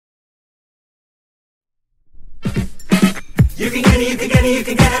You can get it, you can get it, you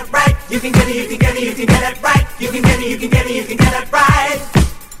can get it right. You can get it, you can get it, you can get it right. You can get it, you can get it, you can get it right.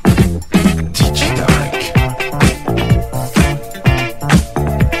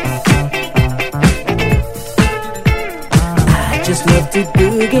 I just love to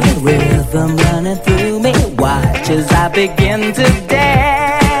boogie, rhythm running through me. Watch as I begin to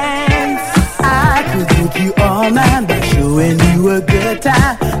dance. I could make you all mine by showing you a good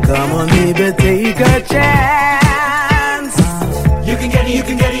time. Come on, baby, take a chance. You can get it, you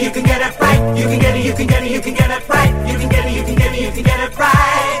can get it, you can get it right. You can get it, you can get it, you can get it right. You can get it, you can get it, you can get it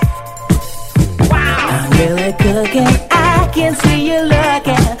right. Wow! I'm really cooking, I can see you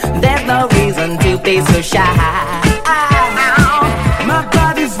looking. There's no reason to be so shy. My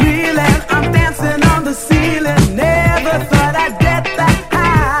body's reeling, I'm dancing on the ceiling. Never thought I'd get that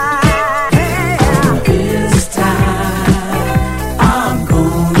high. Yeah. This time, I'm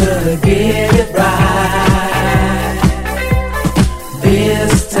gonna get it right.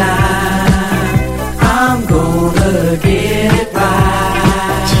 This time, I'm gonna get it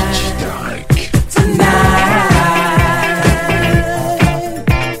right. Tonight.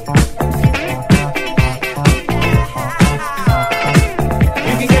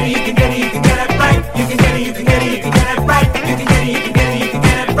 You can get it, you can get it, you can get it right. You can get it, you can get it, you can get it right. You can get it, you can get it, you can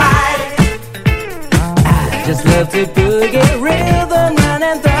get it right. I just love to boogie, rhythm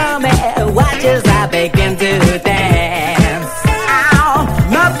running through me. Watch as I begin to dance. Ow,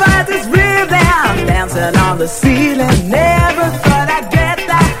 my body's rhythm, dancing on the ceiling. Never thought I'd get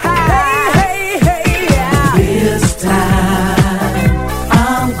that high. Hey, hey, hey, yeah. This time,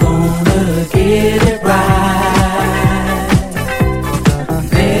 I'm gonna get it right.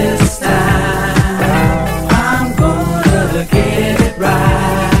 This time, I'm gonna get it right.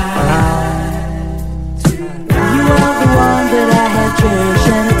 You are the one that I had cherished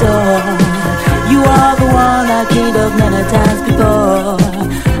and adored. You are the one I dreamed of many times before.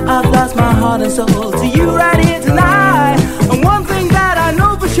 I've lost my heart and soul to you right here tonight. And one thing that I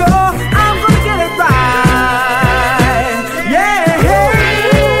know for sure, I'm gonna get it right. Yeah,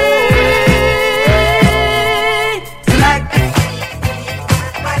 tonight.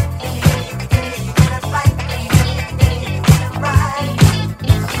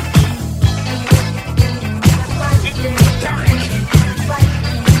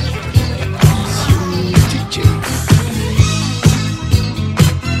 DJ.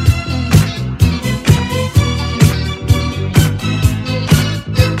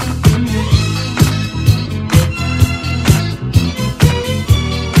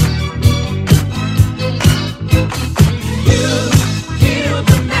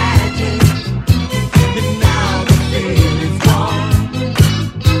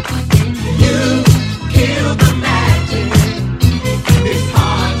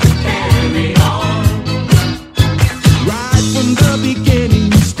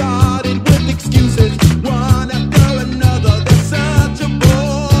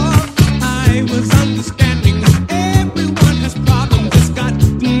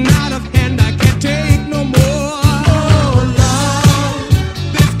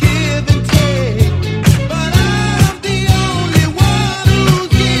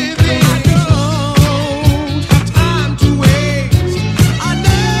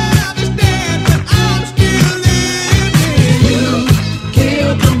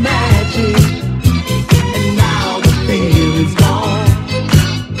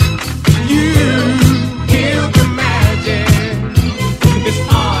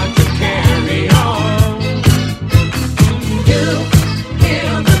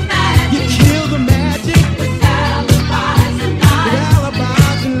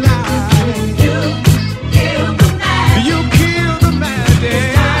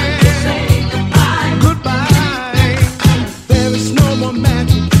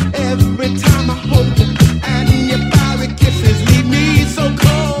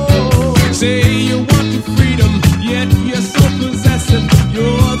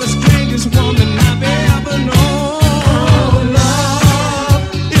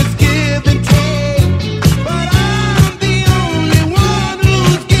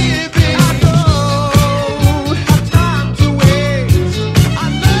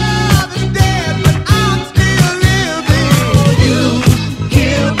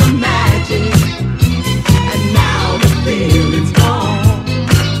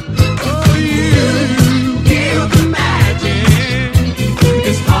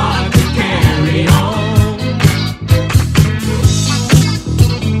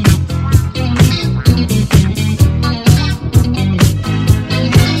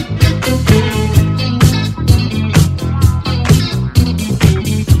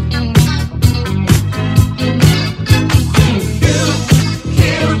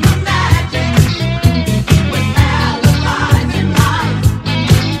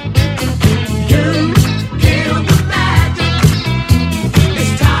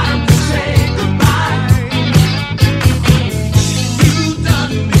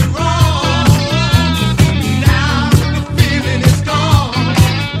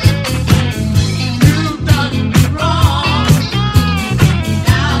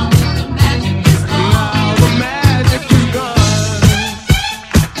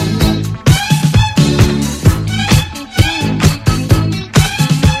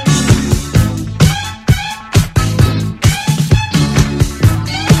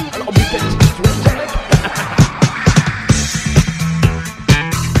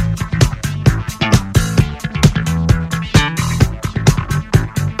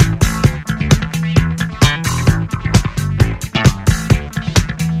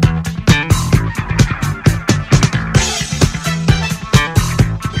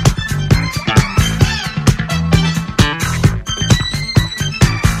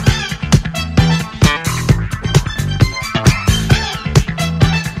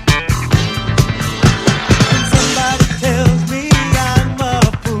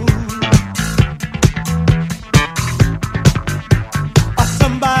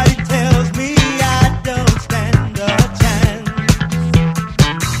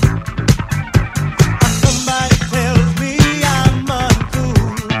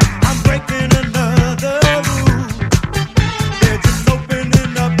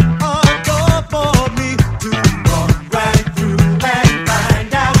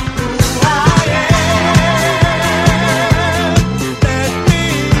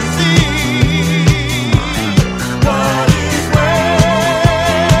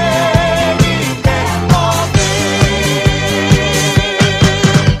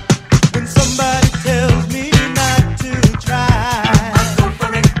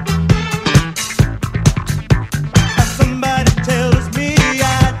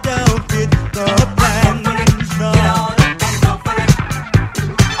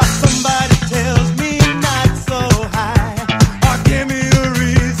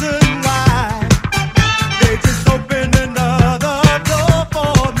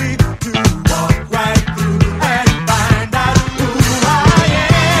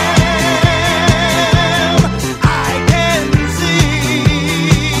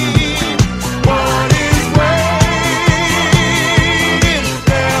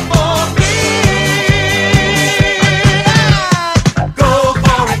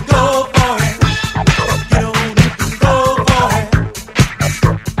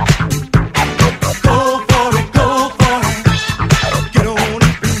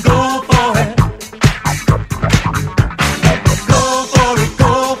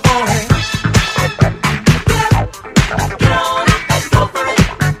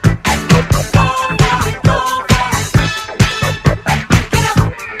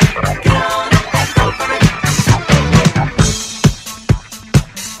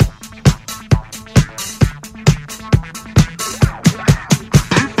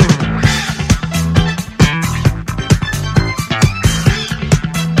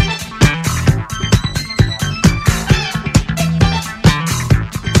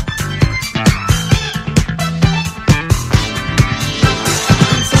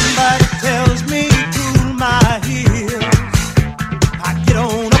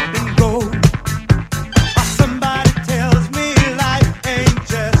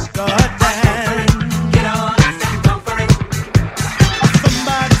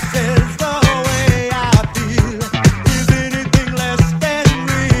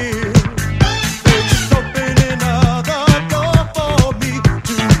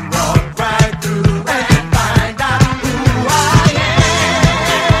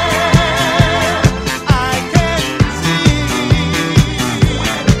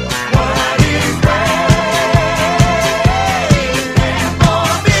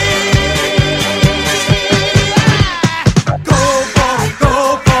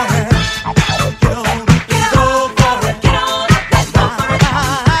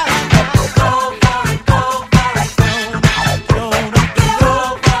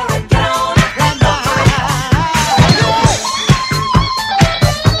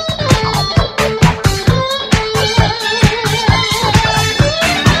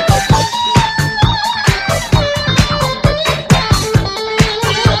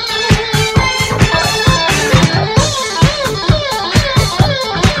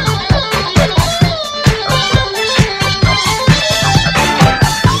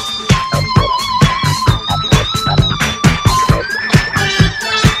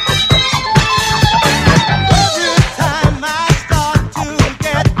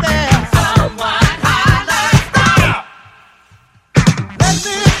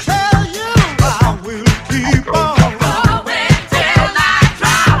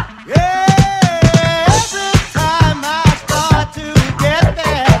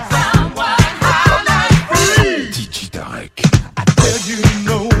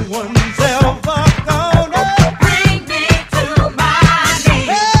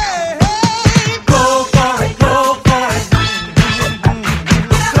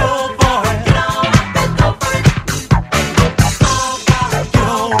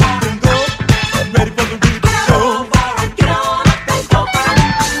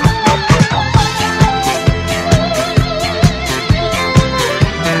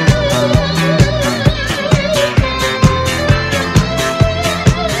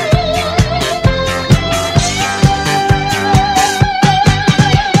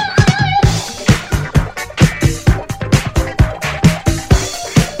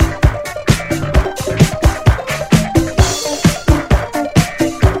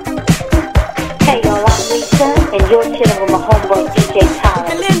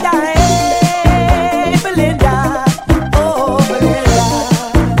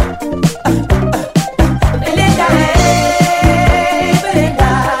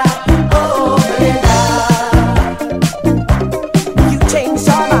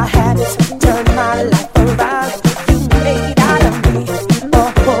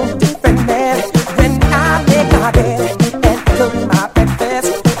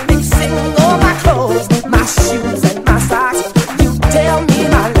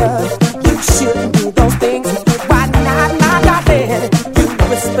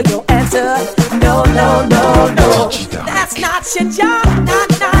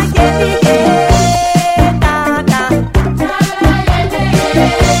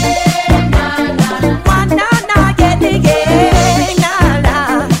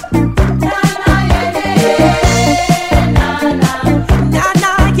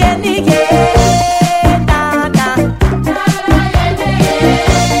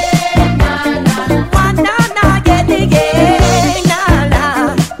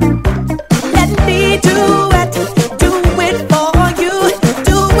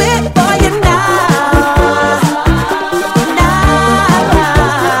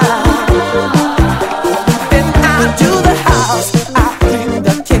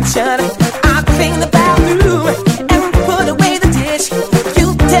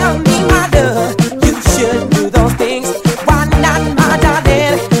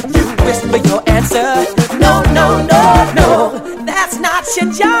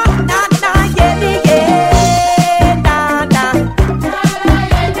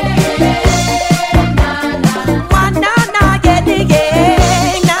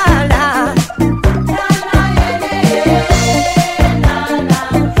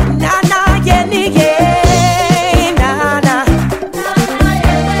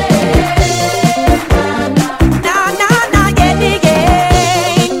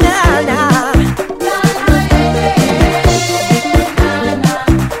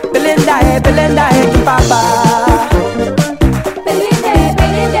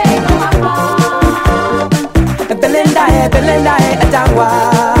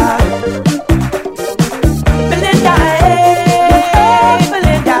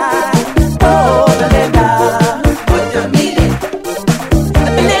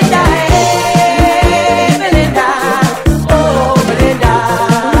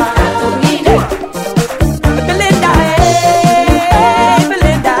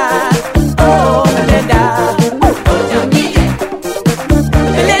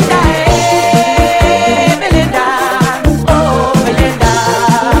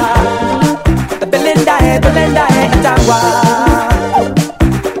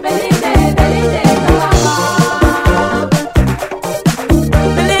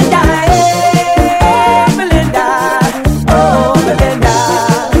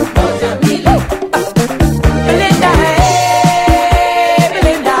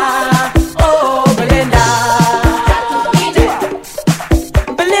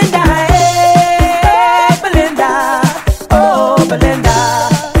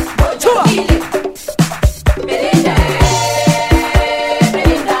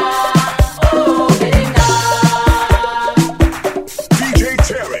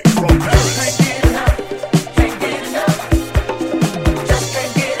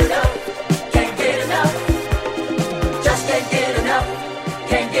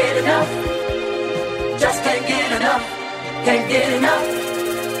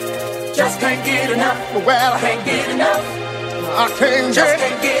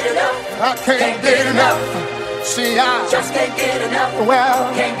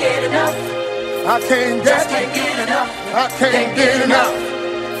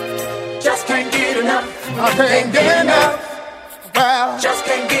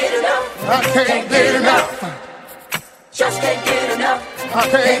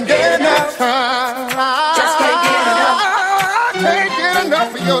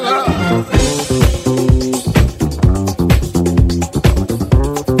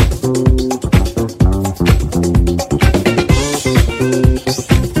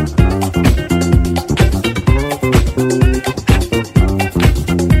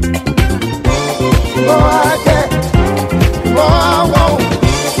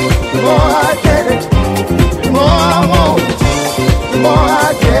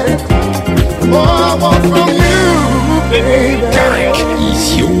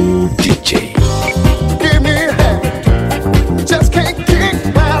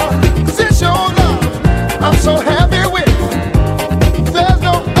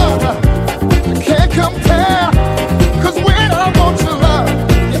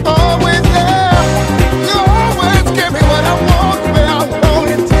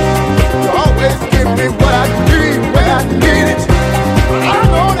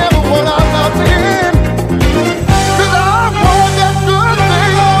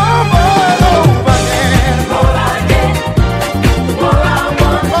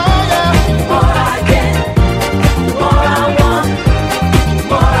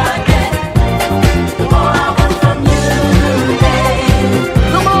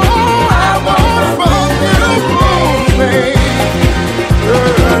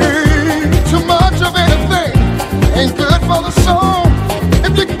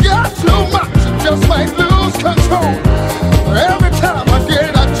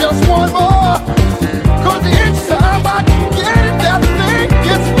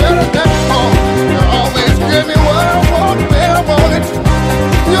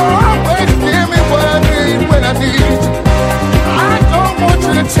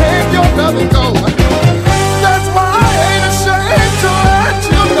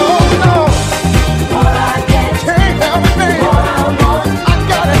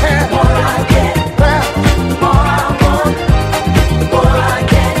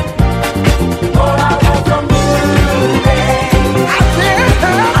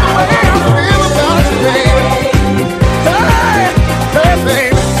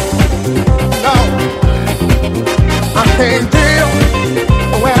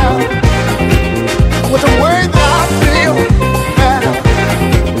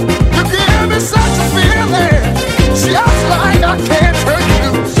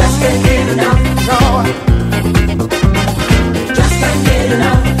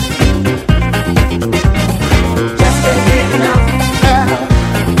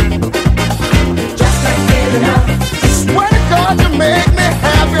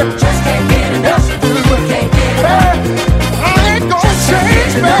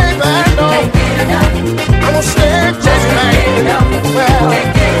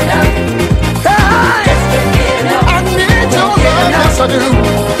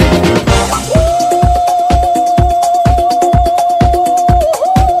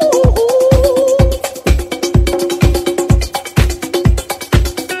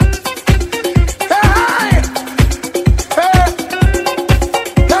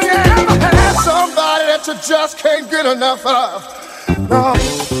 enough of. No.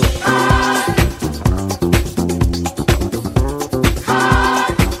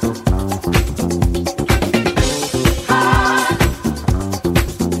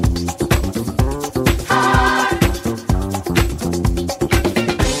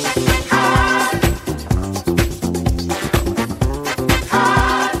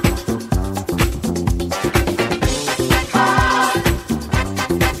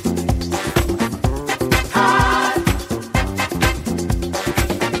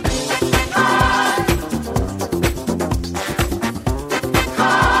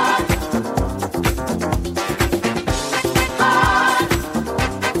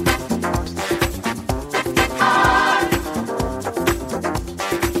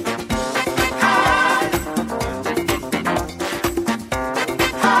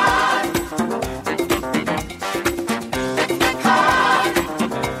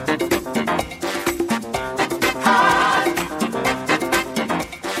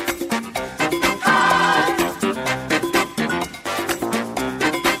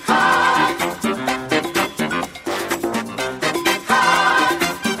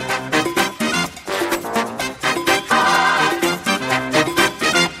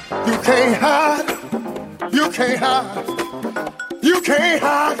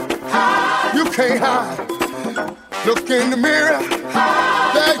 Look in the mirror,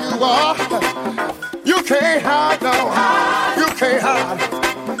 there you are. You can't hide, no. You can't hide.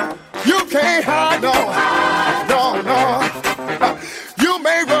 You can't hide, no. No, no. You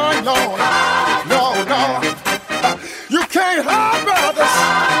may run, no. No, no. You can't hide, brothers.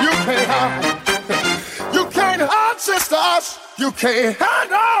 You can't hide. You can't hide, sisters. You can't hide,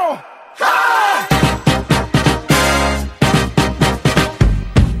 no. Hide.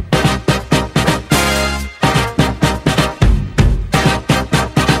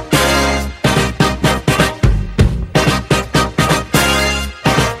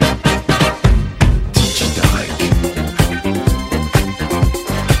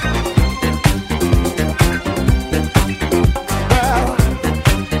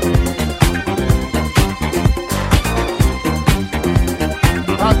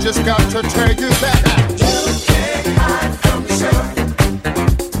 Just got to tell you that you can't hide from yourself.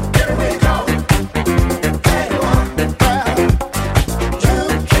 Here we go. There you are. You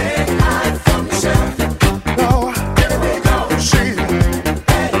can't hide from yourself. No. Here we go. See.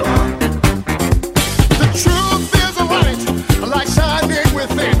 There you are. The truth is a light, like shining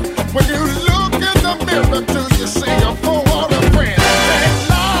within. When you look in the mirror, do you see a full world of friends? Ain't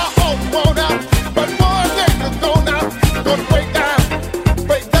lie or won't out, but one day you're gonna break down.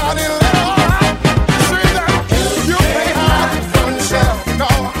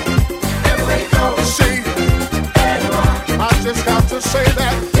 Say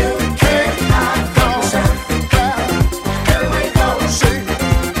that you can't hide from yourself. Here we go. See,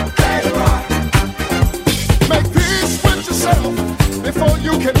 there you are. Make peace with yourself before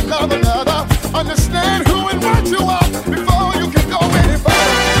you can love another. Understand who and what you are before you can go any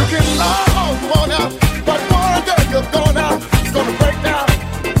further. You can lie all you want out, but one day you're gonna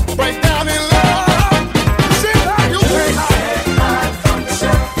break down in love. You see that you can't hide from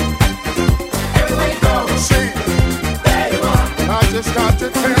yourself. Here we go. See. I just got to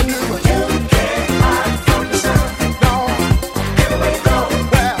tell you, you can't hide from yourself. No, here we go.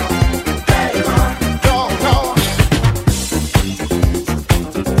 Well, there you are. No, no.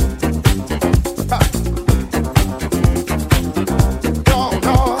 No,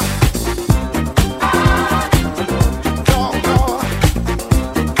 no. No, no.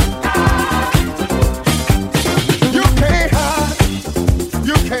 You can't hide.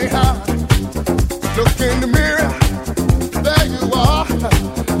 You can't hide. Look in the mirror. There you are,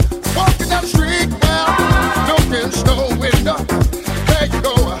 walking down the street, well, looking no window. There you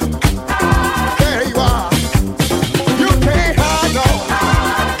go, there you are. You can't hide, no,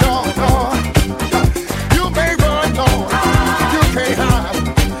 no, no. You may run, no, you can't hide.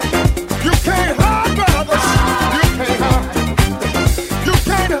 You can't hide, brothers, you can't hide. You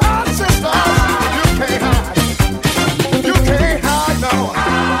can't hide, sisters, you can't hide. You can't hide, no,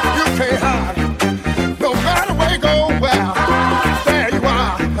 you can't hide. No matter where you go, well, there you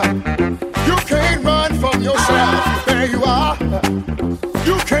are. You can't run from yourself. There you are.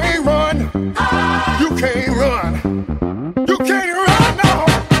 You can't run. You can't run. You can't run, no.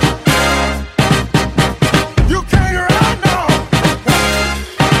 You can't run, no.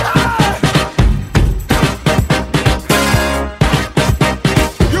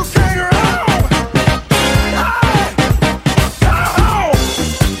 You can't run.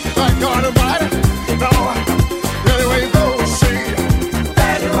 Like God Almighty.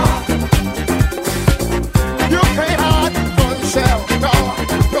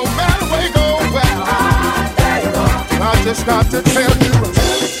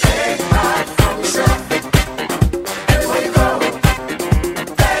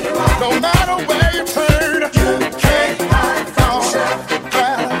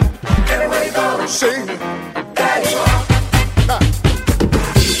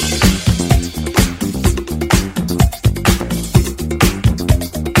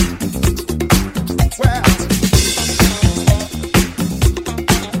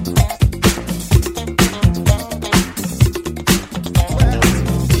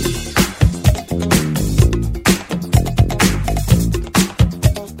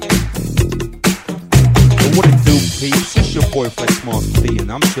 boy Flex Monster D,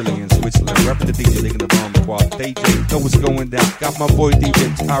 and I'm chilling in Switzerland, repping the DJ, digging the bomb squad. DJ, know what's going down. Got my boy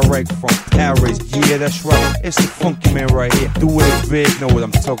DJ Tarek from Paris. Yeah, that's right. It's the funky man right here. Do it big, know what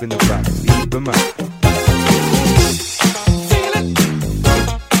I'm talking about. Leave him out.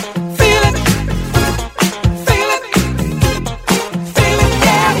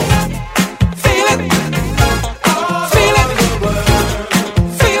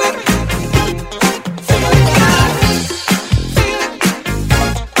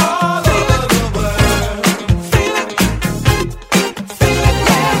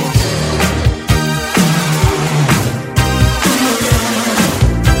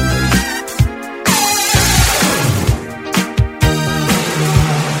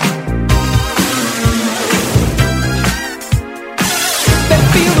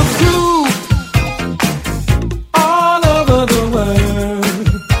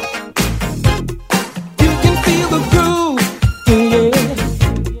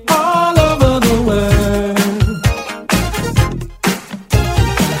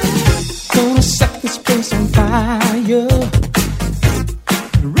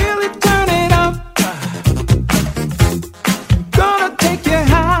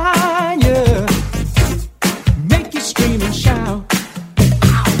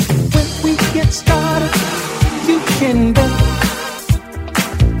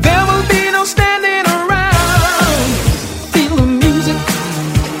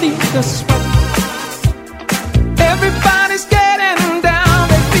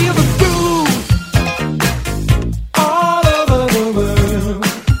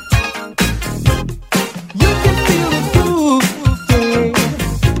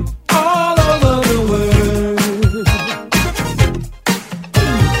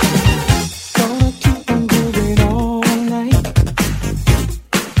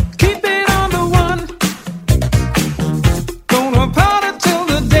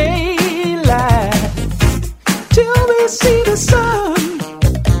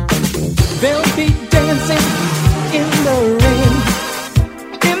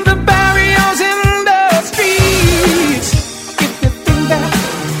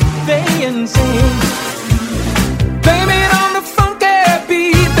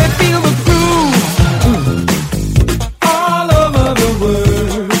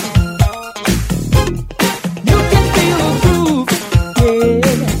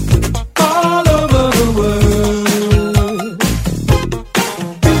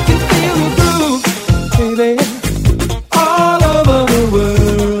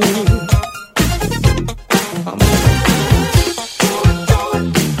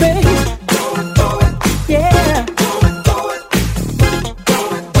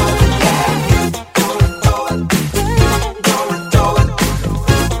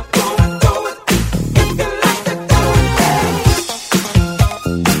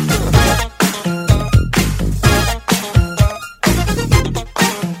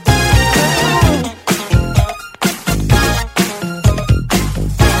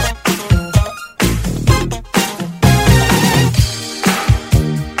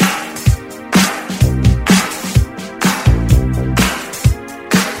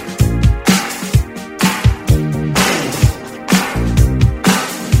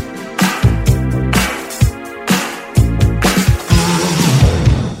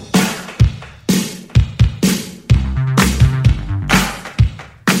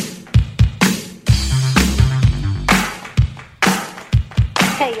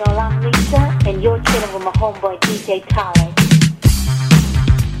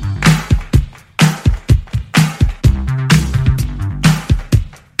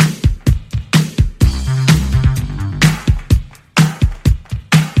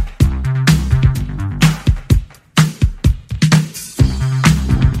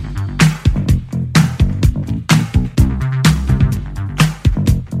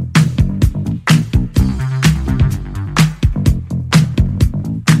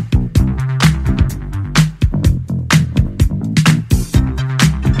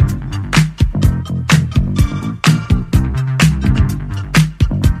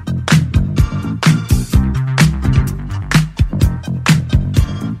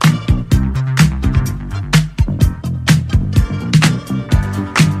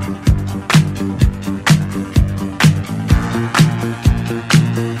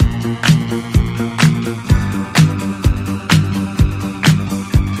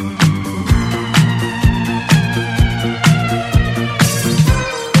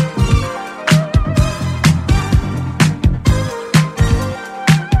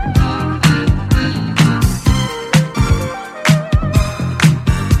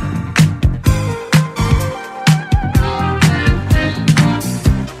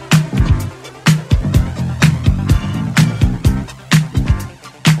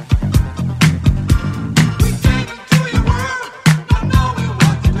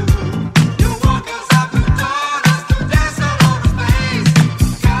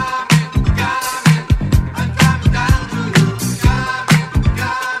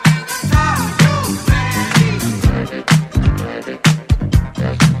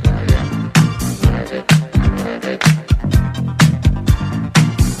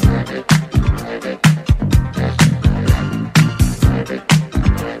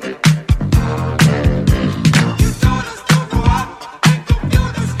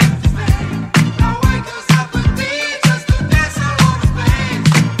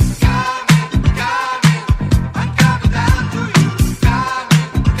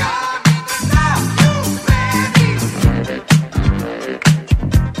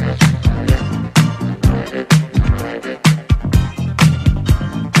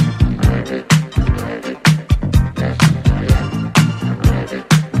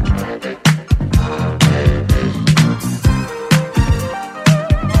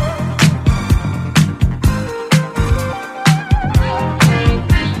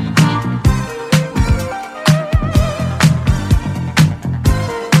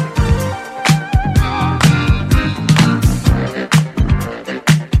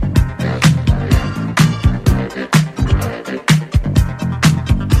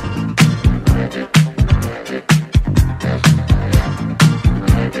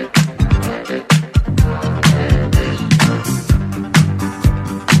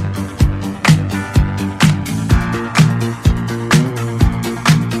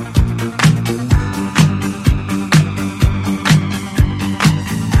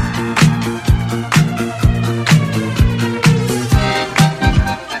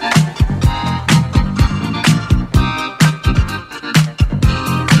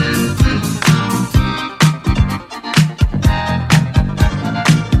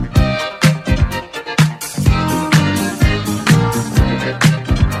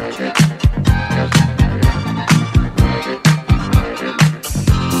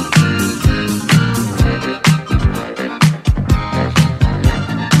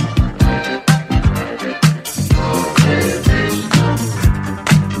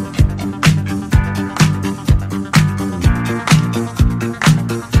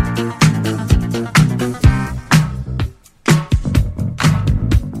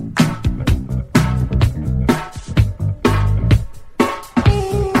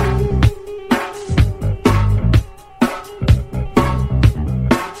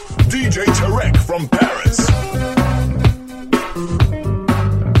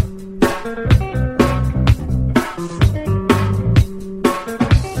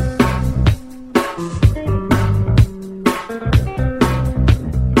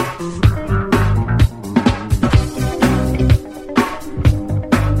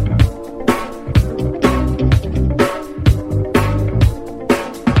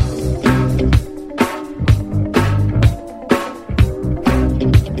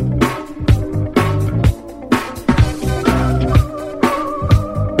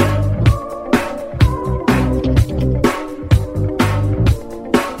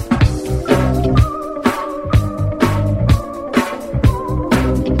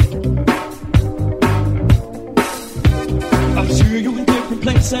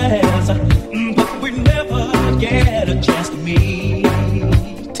 places, but we never get a chance to meet.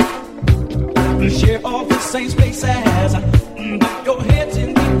 Share all the same spaces, but your head's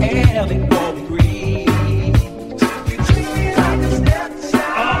in the air before we greet. You treat me like a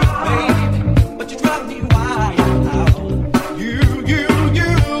stepchild, baby, but you drive me wild.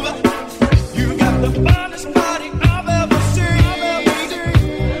 You got the finest body I've ever seen.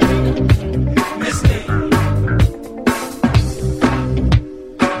 Miss me.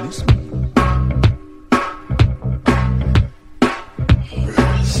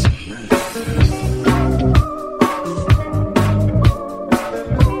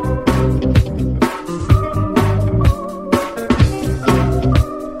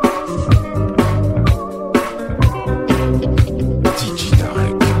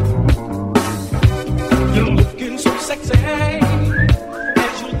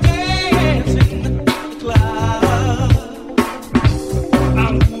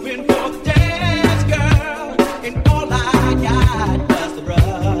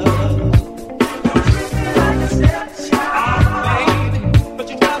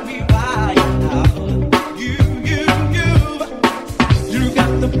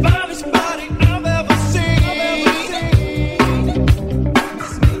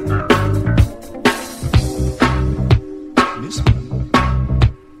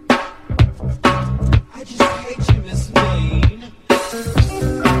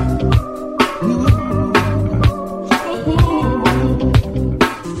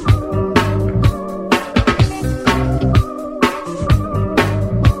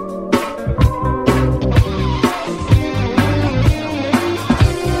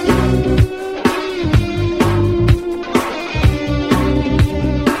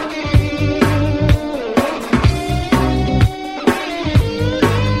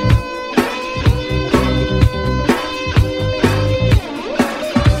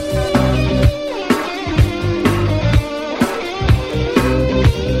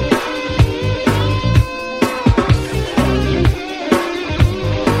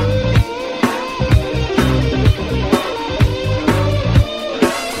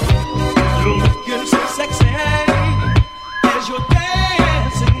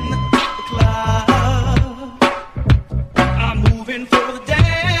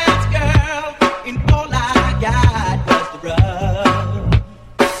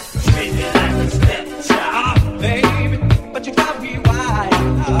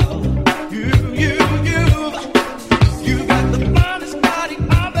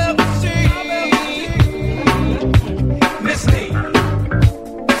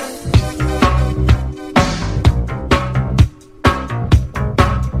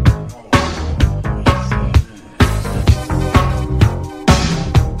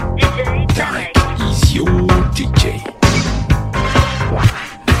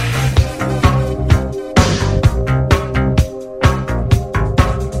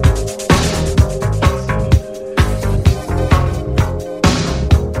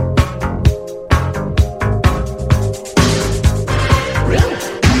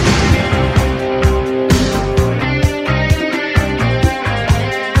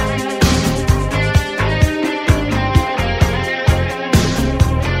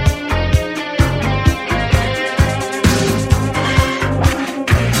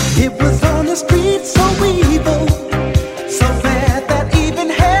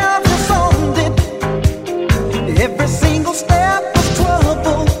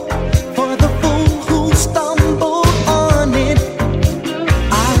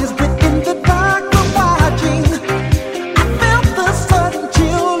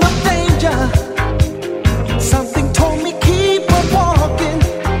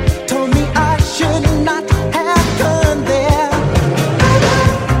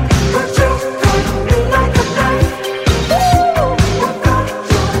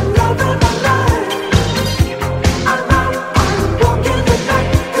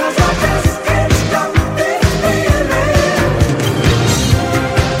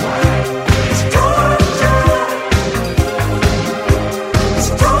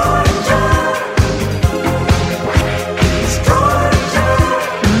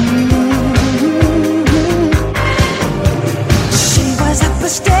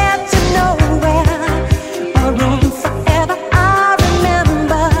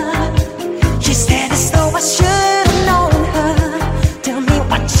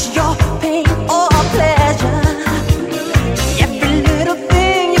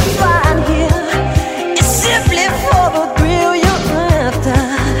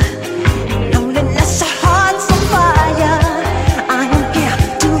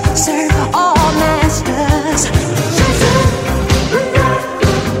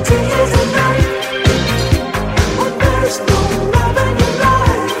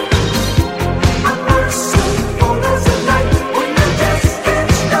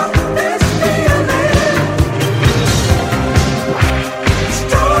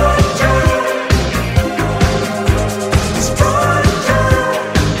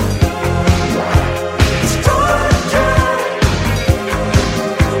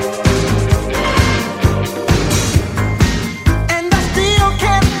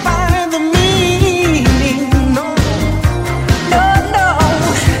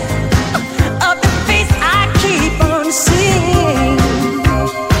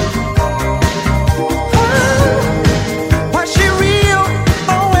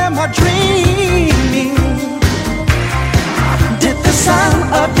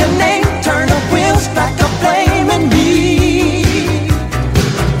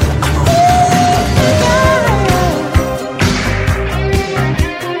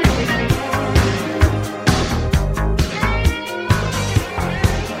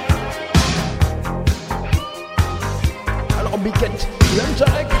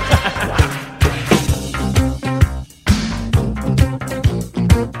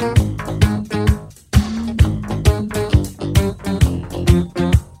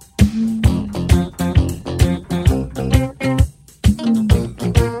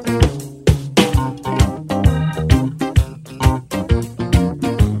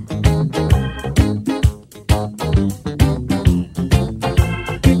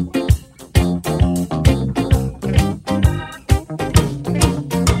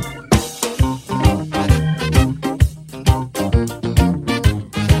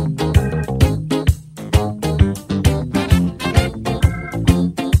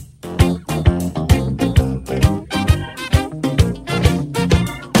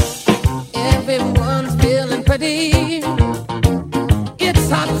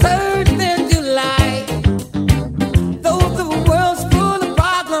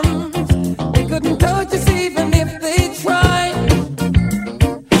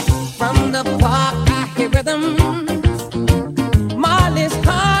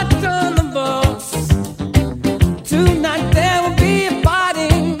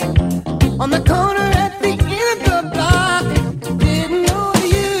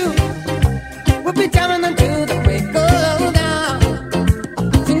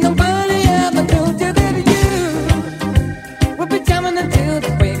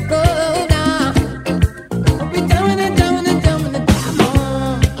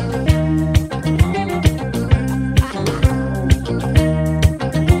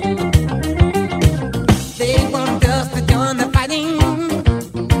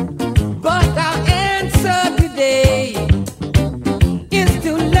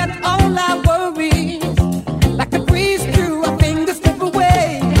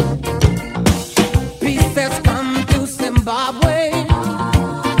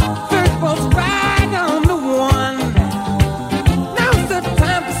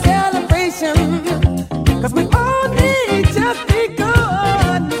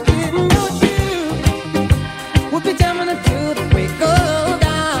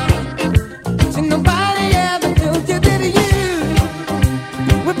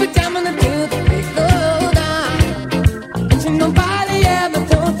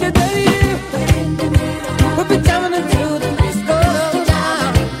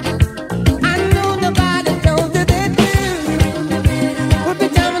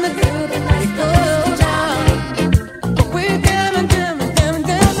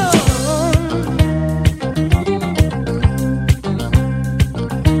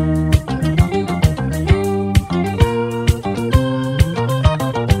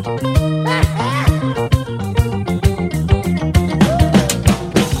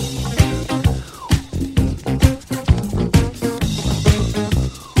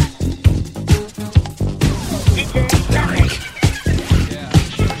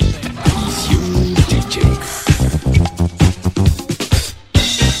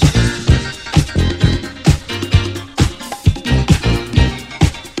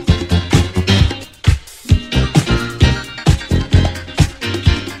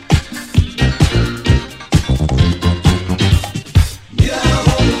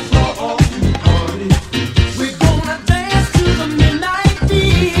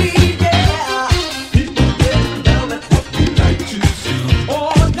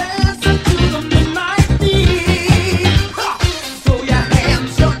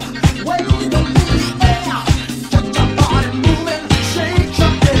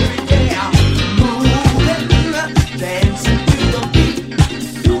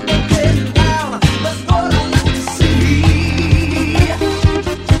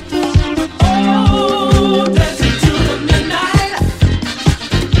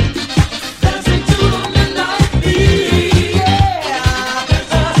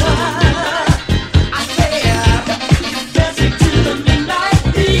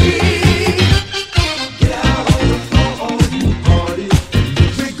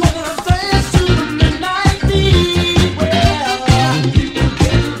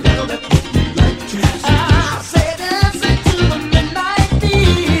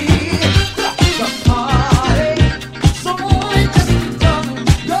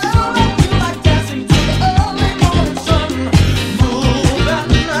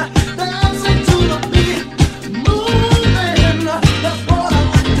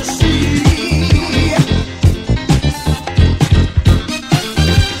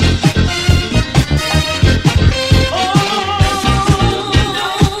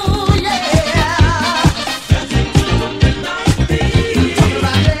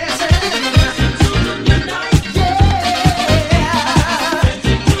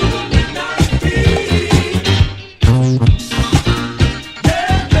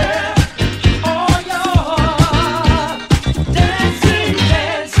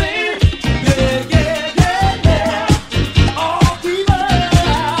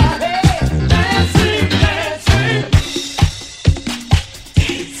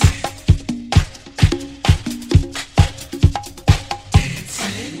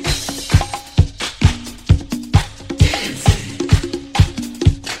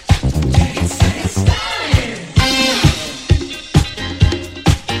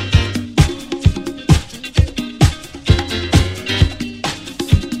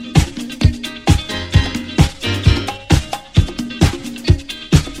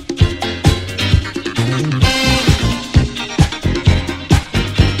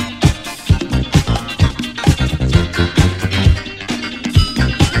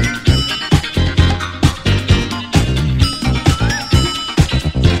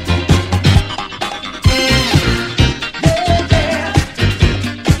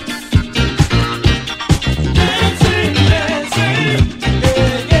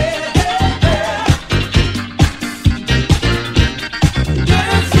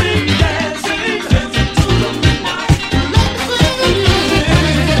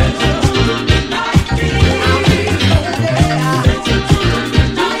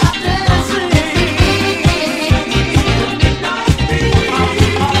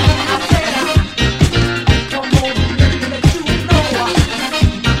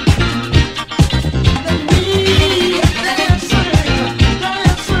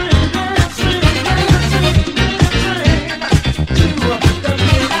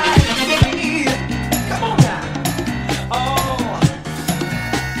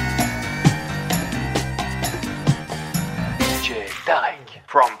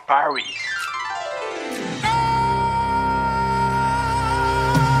 Paris.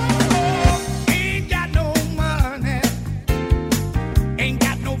 Ain't got no money, ain't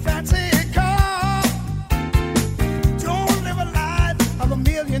got no fancy car, don't live a life of a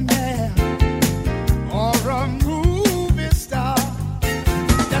millionaire or a movie star.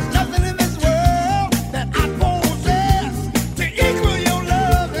 There's nothing in this world that I possess to equal your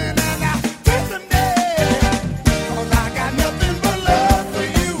loving and tenderness. 'Cause I got nothing but love for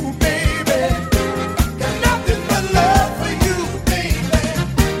you, baby. Got nothing but love for you, baby.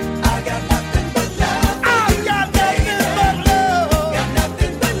 I got nothing but love. I got nothing but love. Got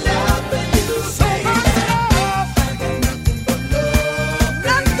nothing but love for you, so much love. I got nothing but love.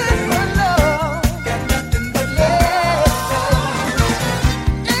 Nothing but love. Got nothing but love.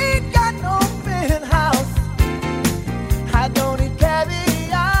 Ain't got no penthouse. I don't eat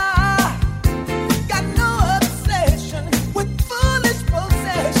caviar. Got no obsession with foolish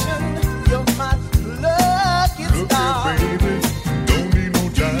possession. You're my lucky star. Baby, don't need no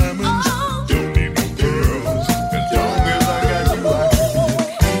diamonds, don't need no pearls. As long as I got you, I can be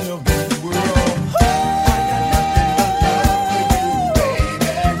the king of this world. Got nothing but love for you,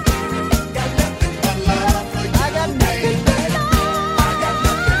 baby. I got nothing but love. I got nothing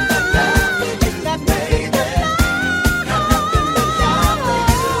but love for you, baby. I got nothing but love. Got nothing but love for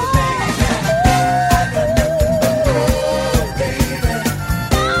you, baby. I got nothing but love, baby.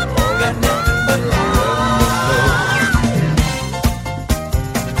 Got nothing but love.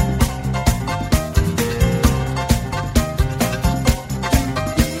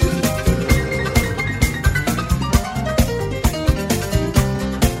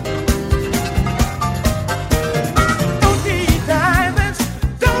 Don't need diamonds,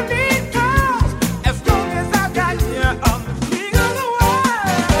 don't need pearls. As long as I got you, I'm the king of the world.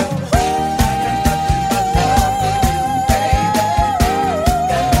 Got nothing but love.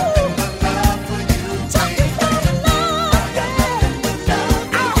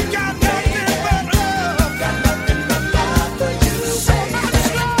 Got nothing but love for you, baby. So much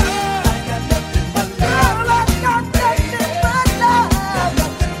love. I got nothing but love. I got nothing but love. Got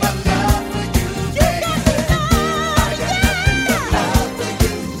nothing but love for you, baby. I got nothing but love for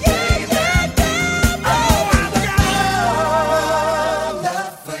you, baby. Oh, I've got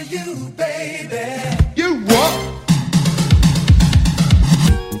love for you, baby. You what?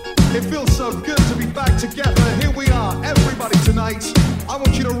 It feels so good to be back together. Here we are, everybody tonight. I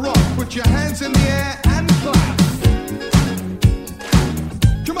want you to rock. Put your hands in the air and clap.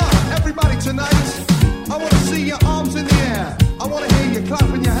 Come on, everybody tonight. I want to see your arms in the air. I want to hear you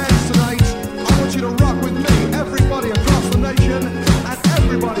clapping your hands tonight. I want you to rock with me. Everybody across the nation and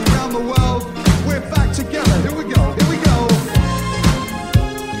everybody around the world. We're back together. Here we go. Here we go.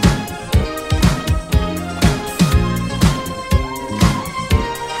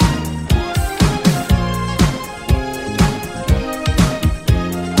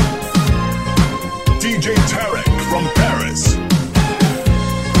 DJ Tarek from Paris.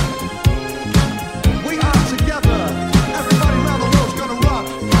 We are together. Everybody around the world's gonna rock.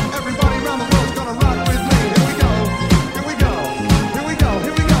 Everybody around the world's gonna rock with me. Here we go. Here we go. Here we go.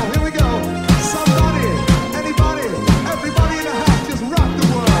 Here we go. Here we go. Somebody, anybody, everybody in the house, just rock the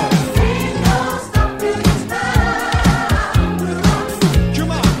world.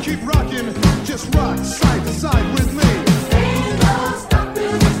 Come on, keep rocking. Just rock side to side with me.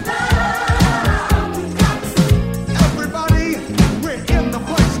 Everybody, we're in the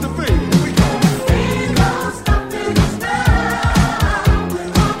place to be. Here we go.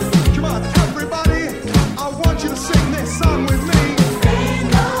 Come on, everybody, I want you to sing this song with me.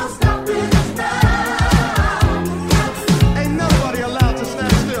 Ain't nobody allowed to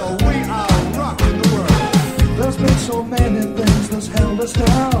stand still. We are rocking the world. There's been so many things that's held us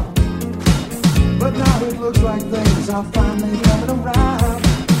down, but now it looks like things are finally coming around.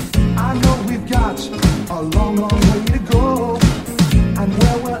 I know we've got a long, long way to go, and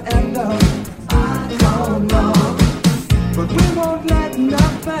where we'll end up, I don't know. But we won't let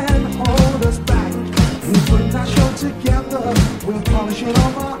nothing hold us back. We're putting our show together, we're polishing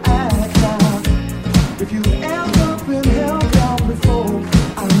all our act now. If you've ever been held down before,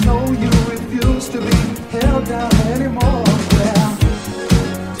 I know you refuse to be held down anymore. Well,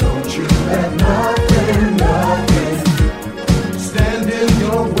 don't you let nothing, nothing stand in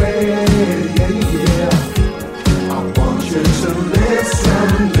your way. Yeah, yeah. I want you to listen,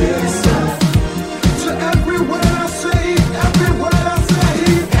 listen to every word I say, every word I say.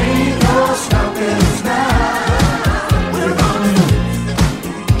 Ain't no stopping us now. We're on the move.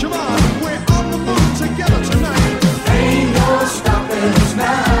 Come on, we're on the move together tonight. Ain't no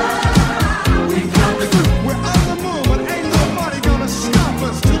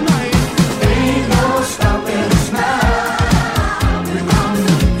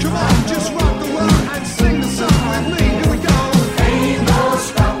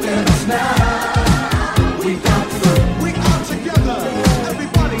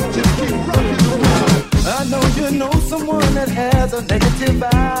has a negative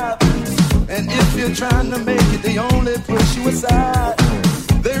vibe. And if you're trying to make it, they only push you aside.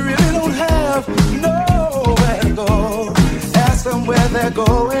 They really don't have nowhere to go. Ask them where they're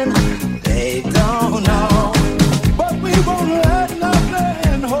going, they don't know. But we won't let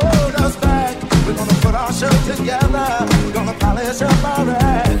nothing hold us back. We're gonna put our show together. We're gonna polish up our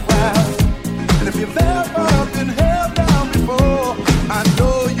act. Well, and if you've ever been held down before, I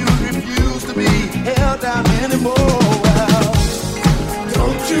know you refuse to be held down anymore. Well,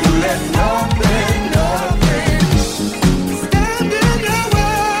 don't you let nothing stand in your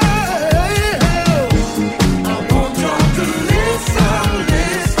way. I want you to listen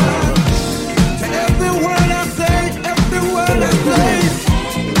to every word I say, every word I say.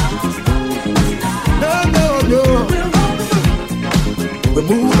 No, no, no. We're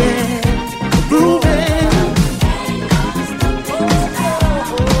moving, grooving,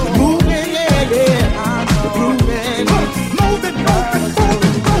 moving, yeah, yeah. We're grooving, moving, moving, moving,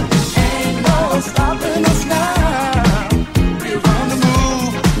 moving. Ain't no stopping us now. We're on the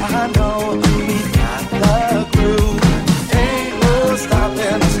move. I know we got the groove. Ain't no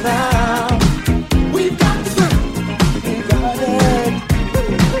stopping us now. We got the groove. We got it.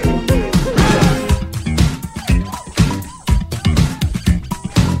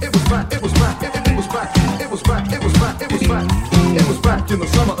 It was back, it was back, it was back, it was back, it was back, it was back. It was back in the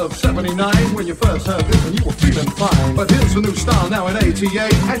summer of '79 when you first heard this and you were feeling fine. But here's the new style now in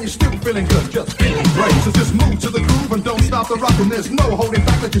 '88 and you're still feeling good, just feeling great. So just move to the groove and don't stop the rockin'. There's no holding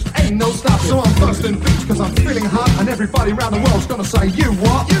back, there just ain't no stopping. So I'm busting beats cause I'm feeling hot and everybody around the world's gonna say, you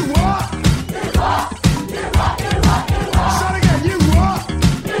what? You what? You what? You what? You what? You what? Say it again, you what?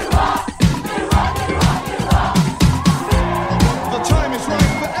 You what? You what? You what? You what? The time is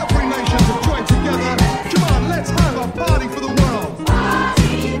right for every nation to join together. Come on, let's have a party for the world.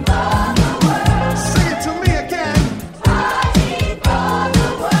 Party for the world. Sing it to me again. Party for the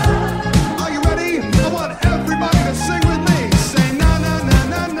world. Are you ready? I want everybody to sing with me. Say na na na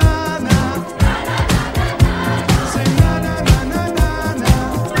na na na. Say na na na na na na.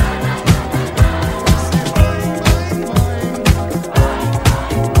 Say boing boing boing.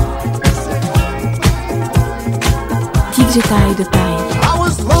 Say boing boing boing. DJ Tide Time. I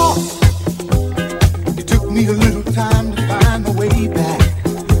was lost. It took me a little time to find my way back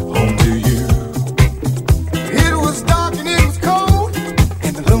home to you. It was dark and it was cold,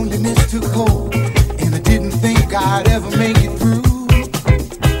 and the loneliness took hold, and I didn't think I'd ever make it through.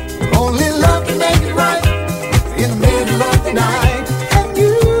 Only love can make it right in the middle of the night. And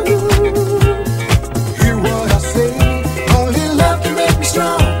you hear what I say. Only love can make me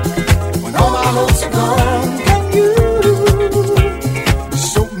strong when all my hopes are gone. Can you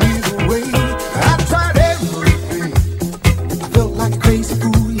show me the way? I tried everything. I felt like a crazy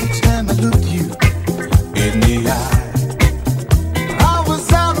fool each time I looked you in the eye. I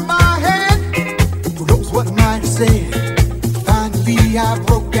was out of my head. Who knows what I might have said? Finally, I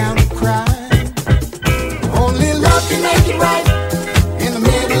broke down and cried. Only love can make it right in the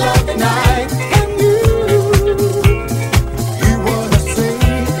middle of the night. And you hear what I say?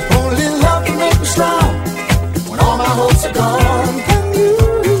 Only love can make me strong when all my hopes are gone. Can you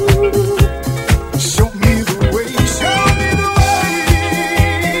show me the way? Show me the way.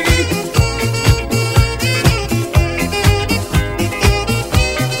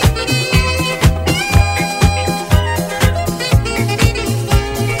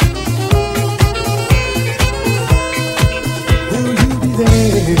 Will you be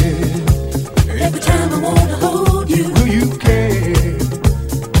there Every time I wanna hold you, will you care?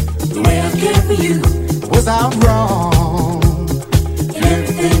 the way I care for you, Was I wrong? and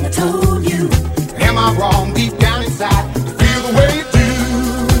everything I told you. Am I wrong deep down inside to feel the way you do?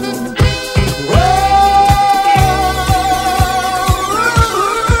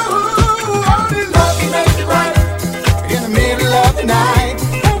 Only love can make it right in the middle of the night.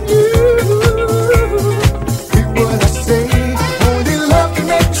 And you hear what I say? Only love can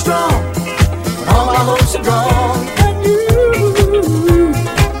make me strong when all my hopes are gone. And you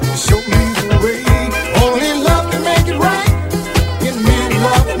show me the way. Only love can make it right in the middle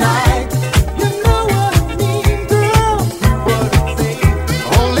of the night. You know what I mean, girl. Hear what I say.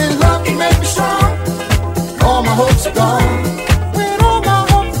 Only love can make me strong. All my hopes are gone. When all my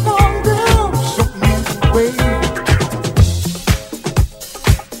hopes are gone, girl, show me the way.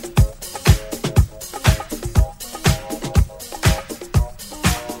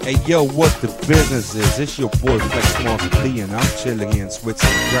 Hey yo, what the business is? It's your boy Flex Mark Lee, and I'm chilling here in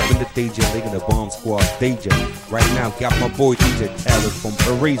Switzerland, grabbing the DJ, leading the Bomb Squad DJ. Right now, got my boy DJ Tarek from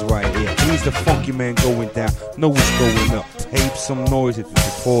Paris right here. He's the funky man going down. Know what's going up. Tape some noise if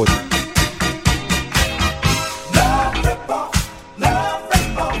it's recorded.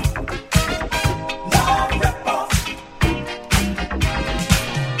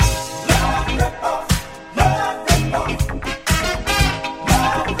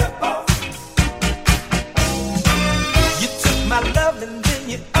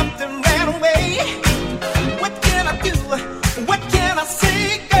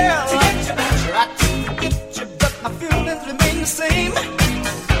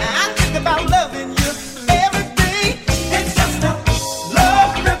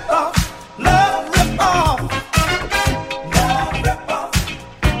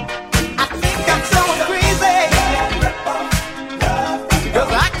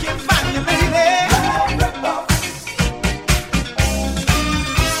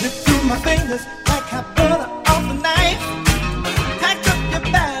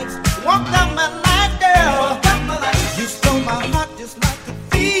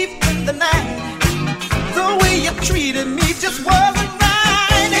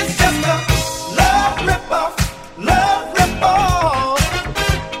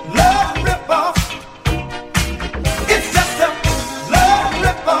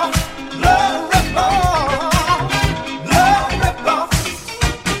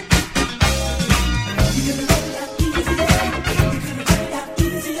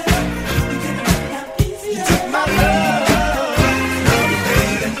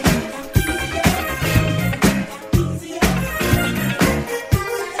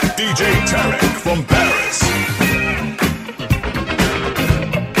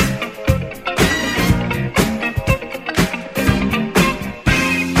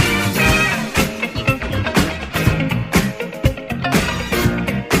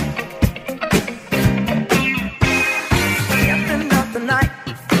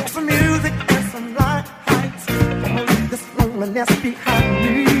 behind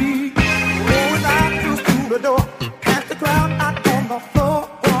me. Oh, and I flew through the door, past the crowd out on the floor.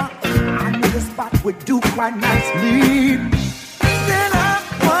 I knew the spot would do quite nicely. Then I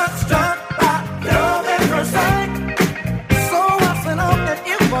was struck by love at first sight, so I sent out an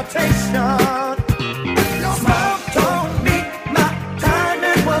invitation. Your smile told me my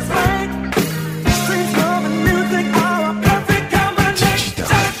timing was right. Streets, love, and music are a perfect combination.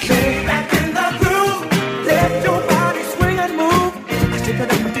 Lay back in the groove, let your body swing and move. Shake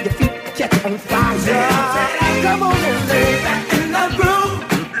it up to your feet, catch on fire. Come on and lay back in the groove,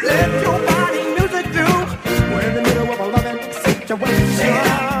 let your body music do. We're in the middle of a loving situation.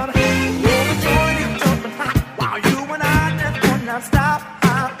 Oh, the joint is jumping hot while you and I just will not stop.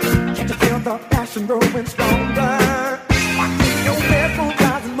 Can't you feel the passion growing stronger? Watching your barefoot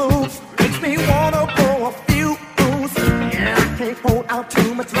rise and moves makes me wanna go a few moves. Yeah, I can't hold out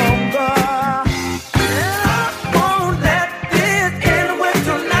too much longer. Yeah, I won't let this end with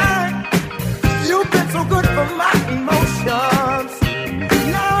tonight. You've been so good for my emotions.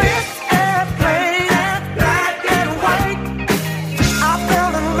 Now it's as plain as black and white. I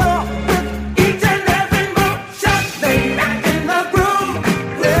fell in love with each and every motion. Lay back in the groove,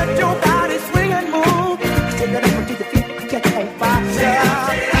 let your body swing and move. Take it up to your feet, catch on fire.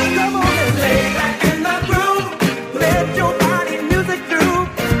 Come on and lay back in the groove, let your body music do.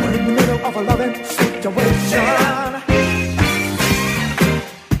 We're in the middle of a loving situation.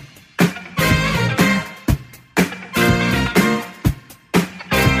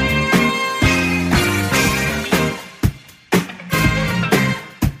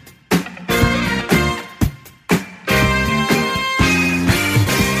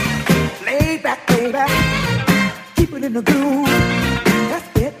 Lay back, baby. Keep it in the groove. That's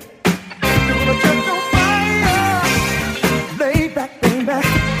it. You're gonna catch on fire. Lay back, baby.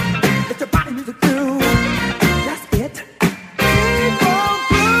 Let your body music do. That's it. Keep on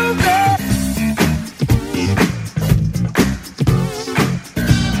grooving.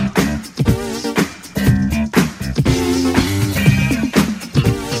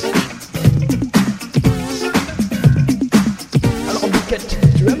 Alors Bouquette,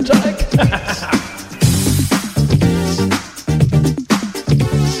 tu aimes Tarek?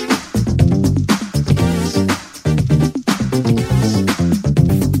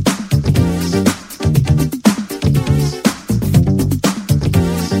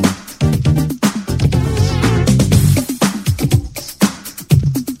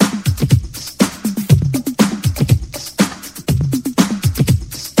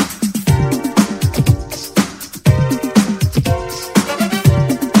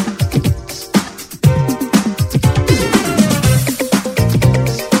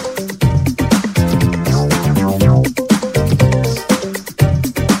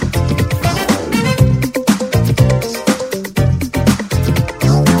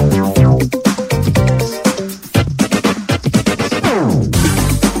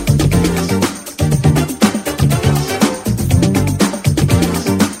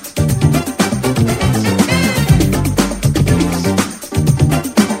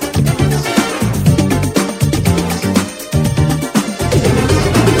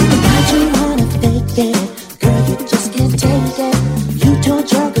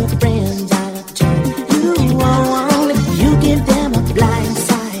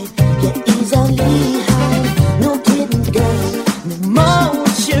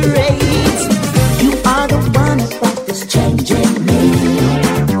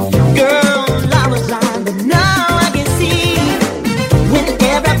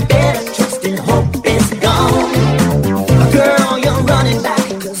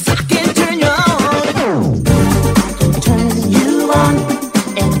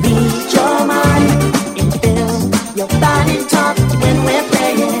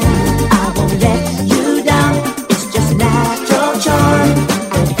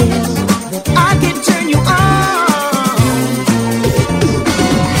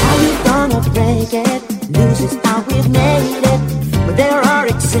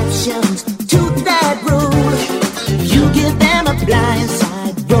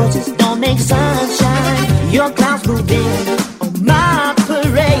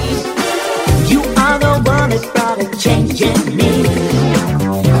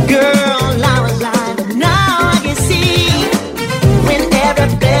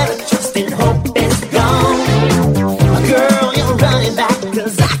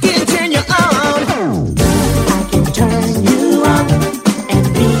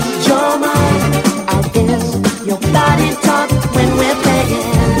 Talk when we're playing.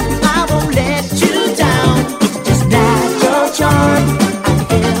 I won't let you down. It's just natural.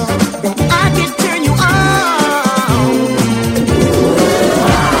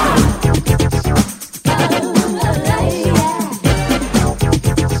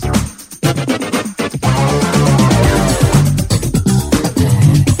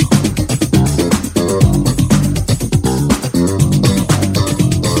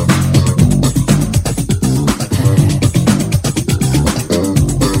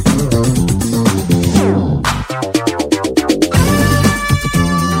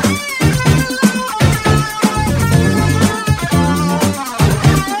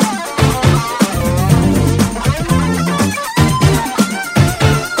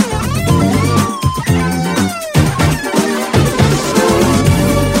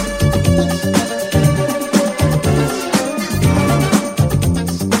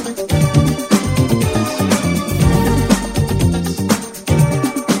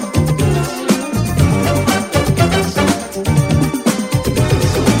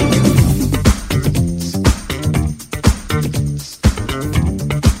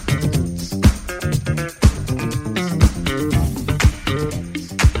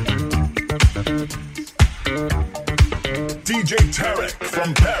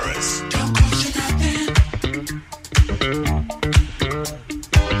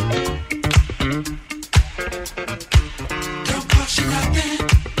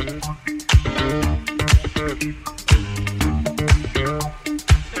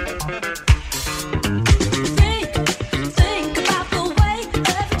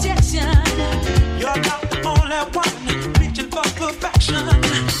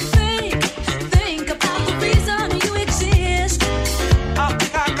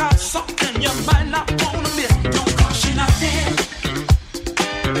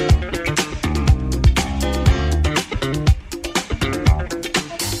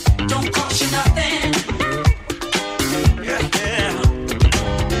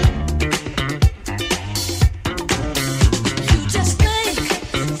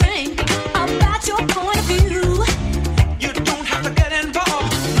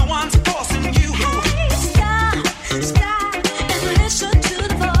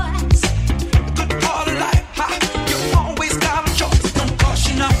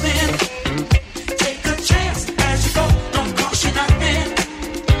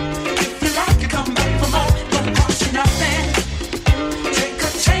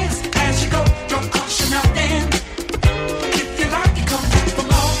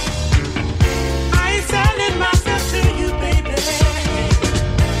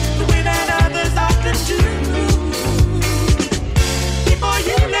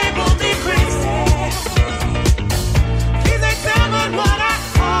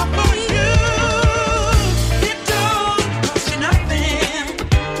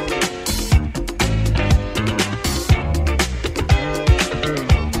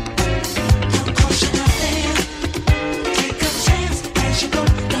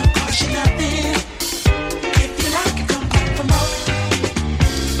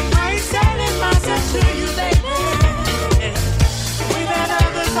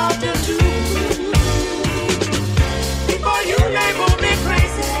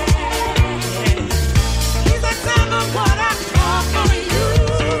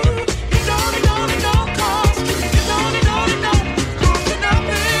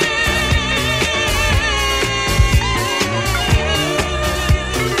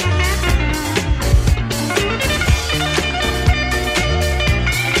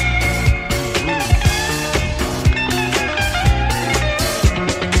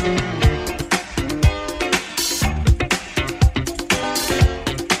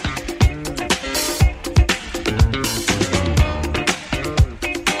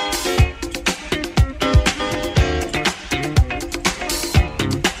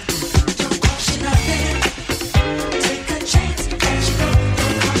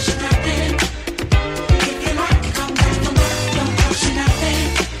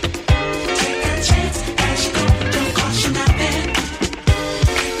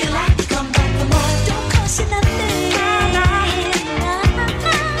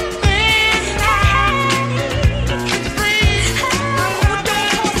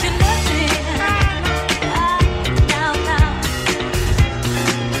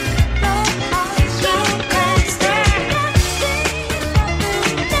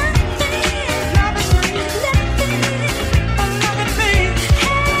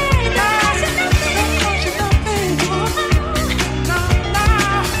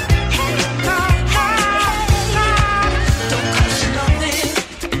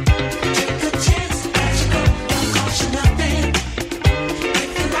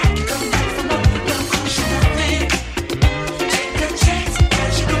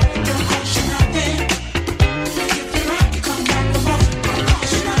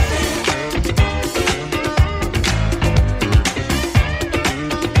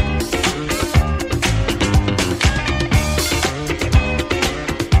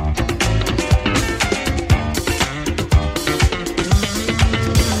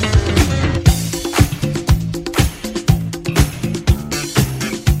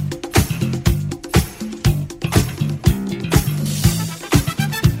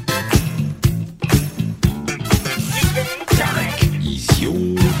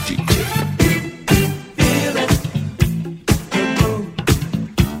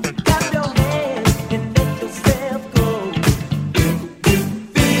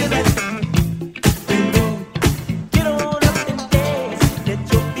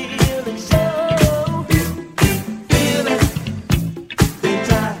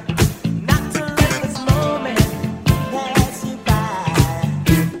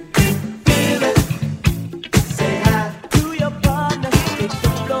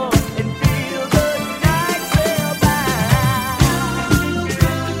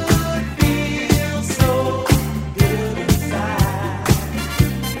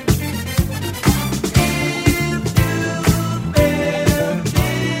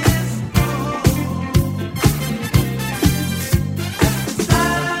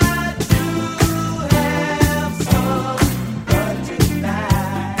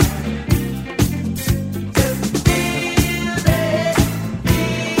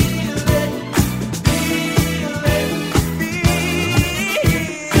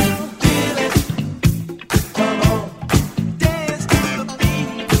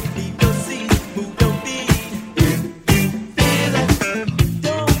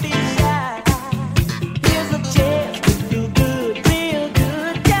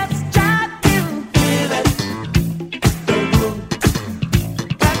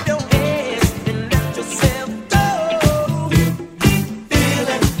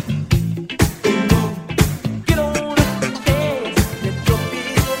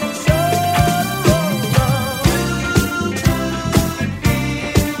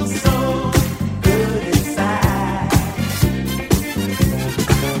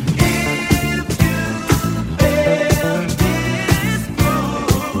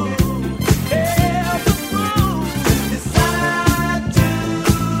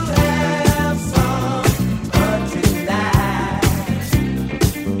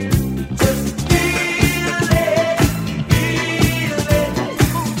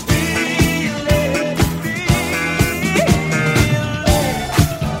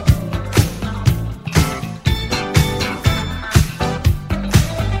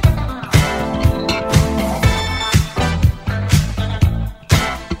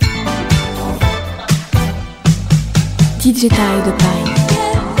 digitale de Pai.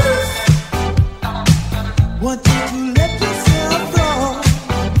 Want you to let yourself go.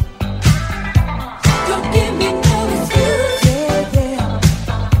 Don't give me no excuse. Yeah, yeah.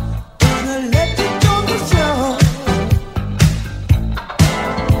 Gonna let you go the show.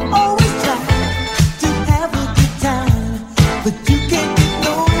 Always try to have a good time, but you can't get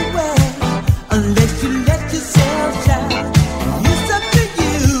nowhere unless you let yourself shine. It's up to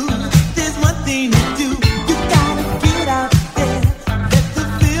you. There's one thing to do. You gotta get out there, let the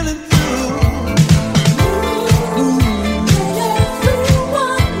feeling through.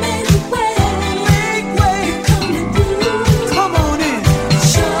 Come on in.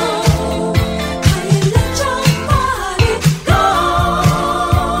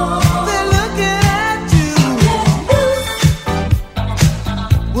 They're looking at you.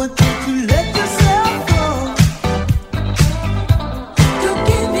 Want you to let yourself go.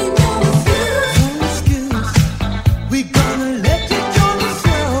 No excuse. We gonna let you join the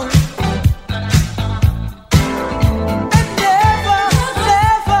show. And never,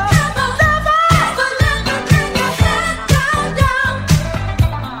 never,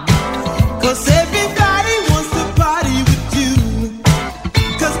 cause everybody wants to party with you.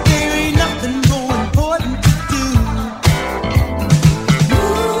 Cause there ain't nothing more important to do.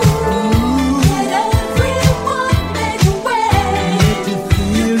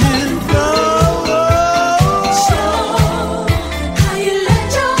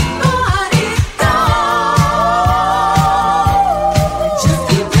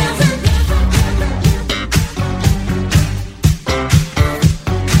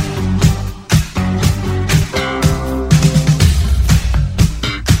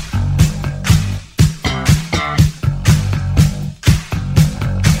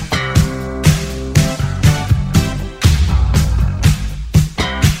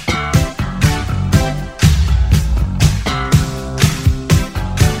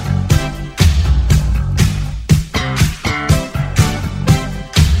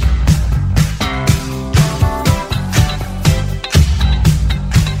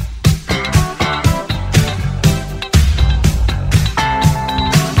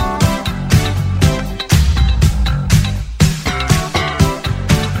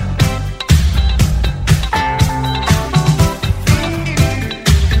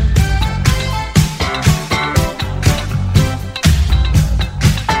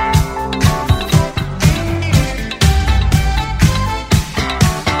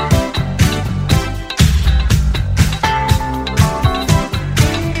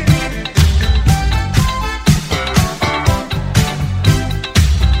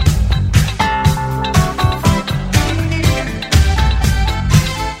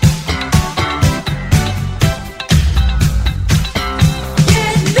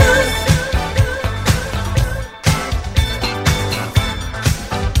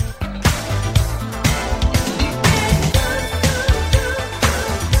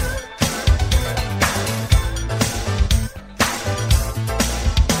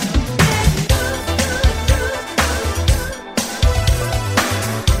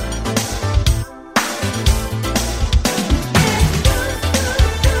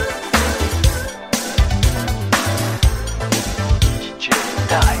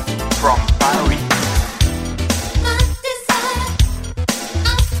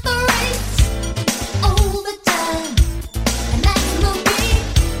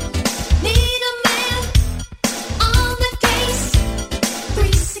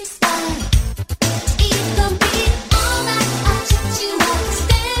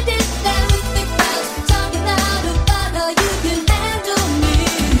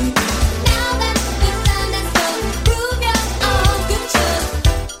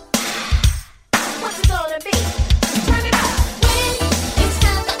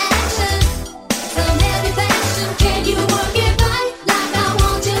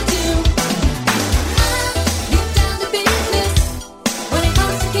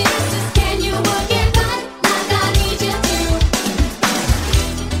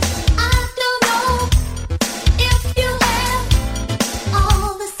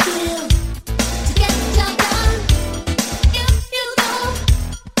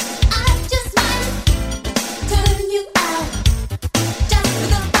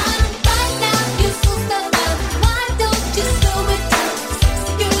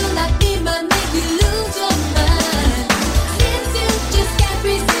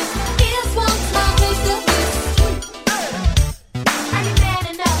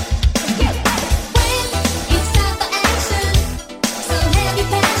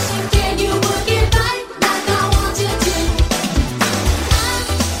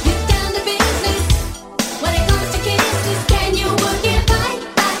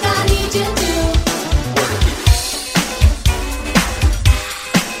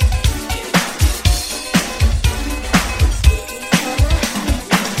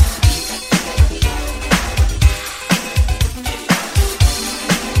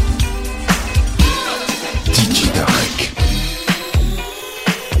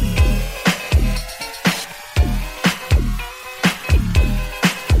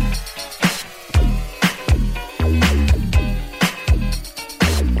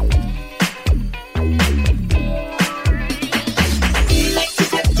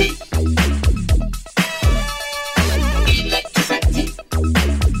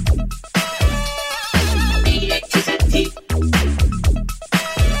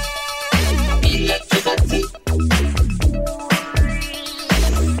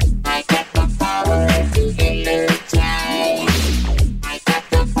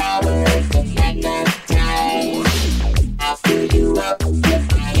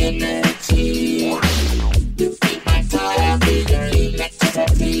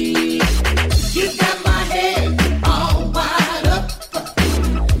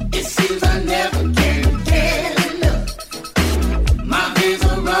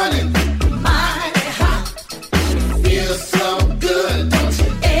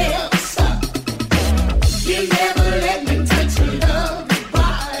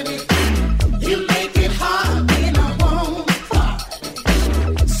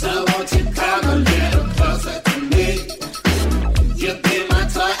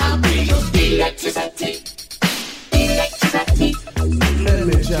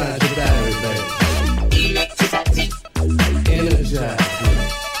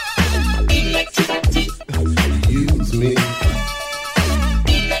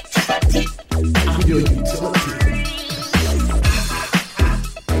 your utility.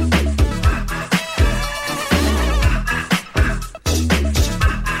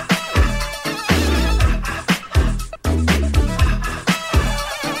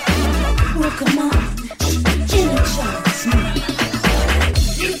 Well, come on, energize me.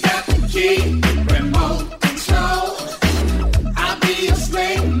 You got the key, remote control. I'll be your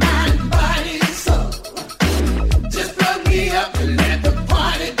slave, mind, body, and soul. Just plug me up and let the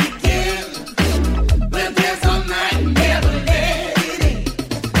party begin. When there's all night, never let it in.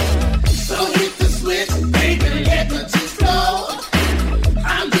 So hit the switch, baby, let the juice flow.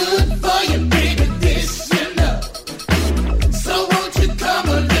 I'm good for you, baby, this you know. So won't you come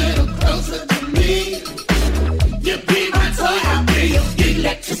a little closer to me? You be my toy, I'll be your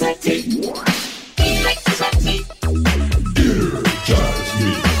electricity. Electricity. Energize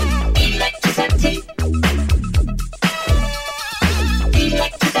me. Electricity.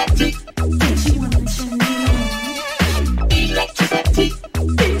 Electricity. Don't you wanna turn me on? Electricity.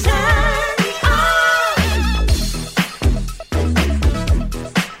 Turn me on.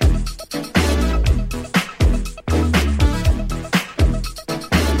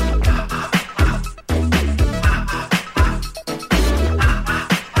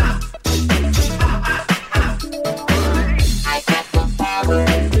 I got the power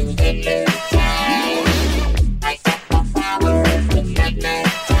to hypnotize. I got the power to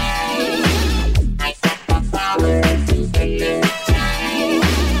hypnotize. I got the power to hypnotize.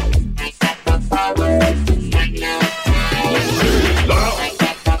 I got the power to hypnotize. Loud. I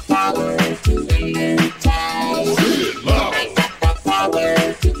got the power to hypnotize. Say it loud. I got the power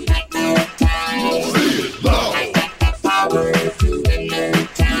to hypnotize. Say it loud. I got the power to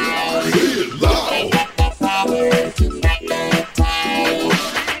hypnotize. Say it loud. I got the power to hypnotize.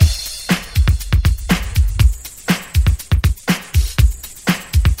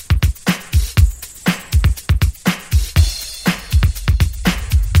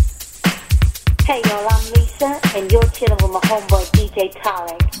 Hey y'all, I'm Lisa, and you're chilling with my homeboy DJ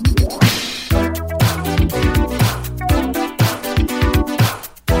Tarek.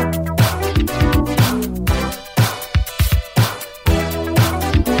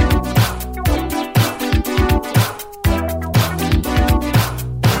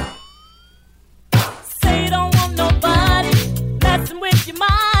 Say you don't want nobody messing with your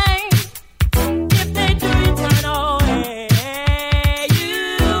mind. If they do, you turn away. You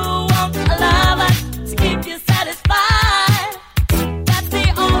want a lover to keep you satisfied. That's the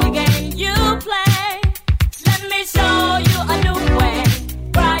only game you play. Let me show you a new way.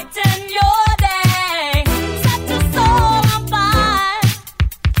 Brighten your day. Set your soul on fire.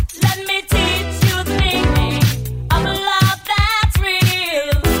 Let me teach you the meaning of a love that's real.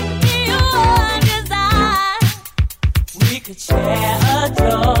 Be your desire. We could share a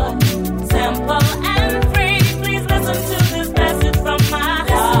joy, simple and free. Please listen to this message from my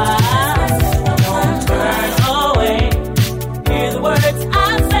heart. Don't turn away. Hear the words I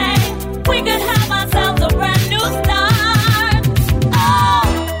say. We could have ourselves a brand new start.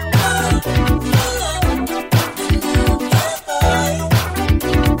 Oh,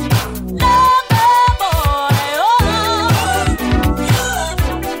 lover boy.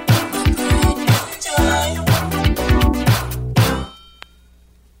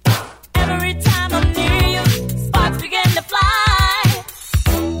 Every time I'm near you, sparks begin to fly.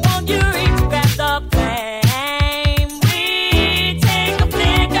 Won't you reach, grab the flame? We take a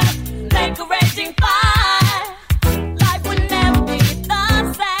flicker, make a raging fire. Life would never be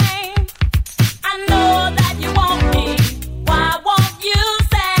the same. I know that you want me. Why won't you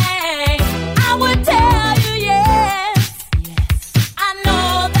say? I would tell you yes. I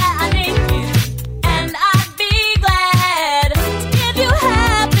know that I need you, and I'd be glad to give you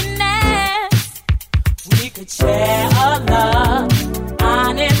happiness. We could share a love,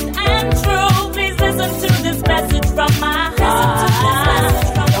 honest and true. Please listen to this message from my heart.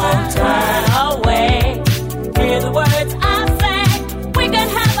 Don't turn away. Hear the words I say. We can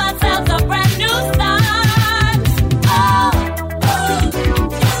have ourselves a brand new start. Oh,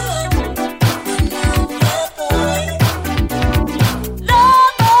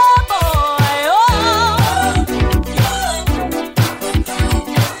 lover boy.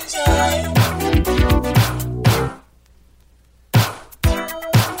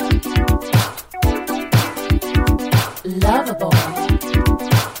 Lover boy.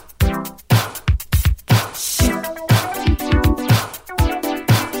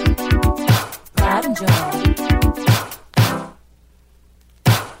 Pride and joy.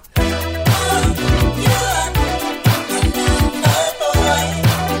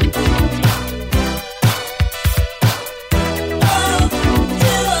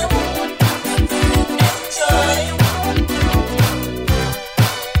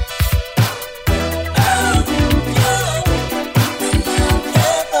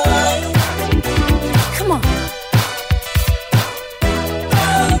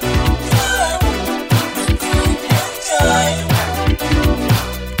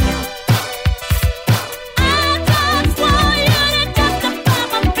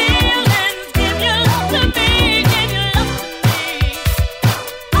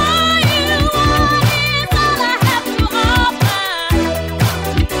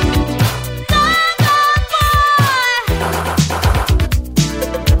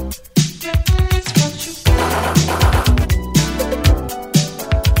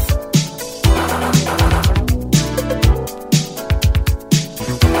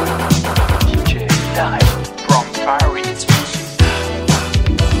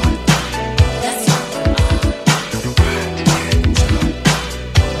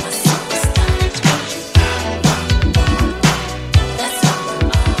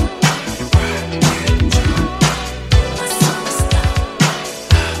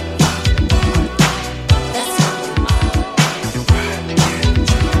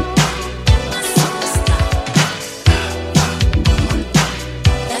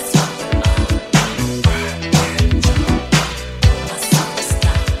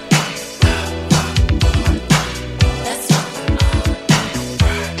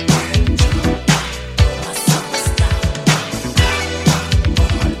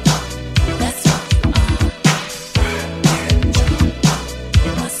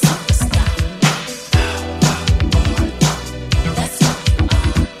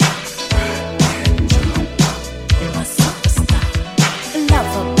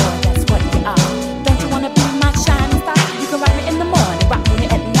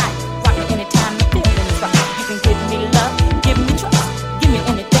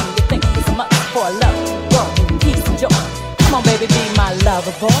 baby, be my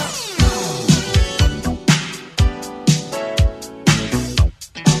lover boy.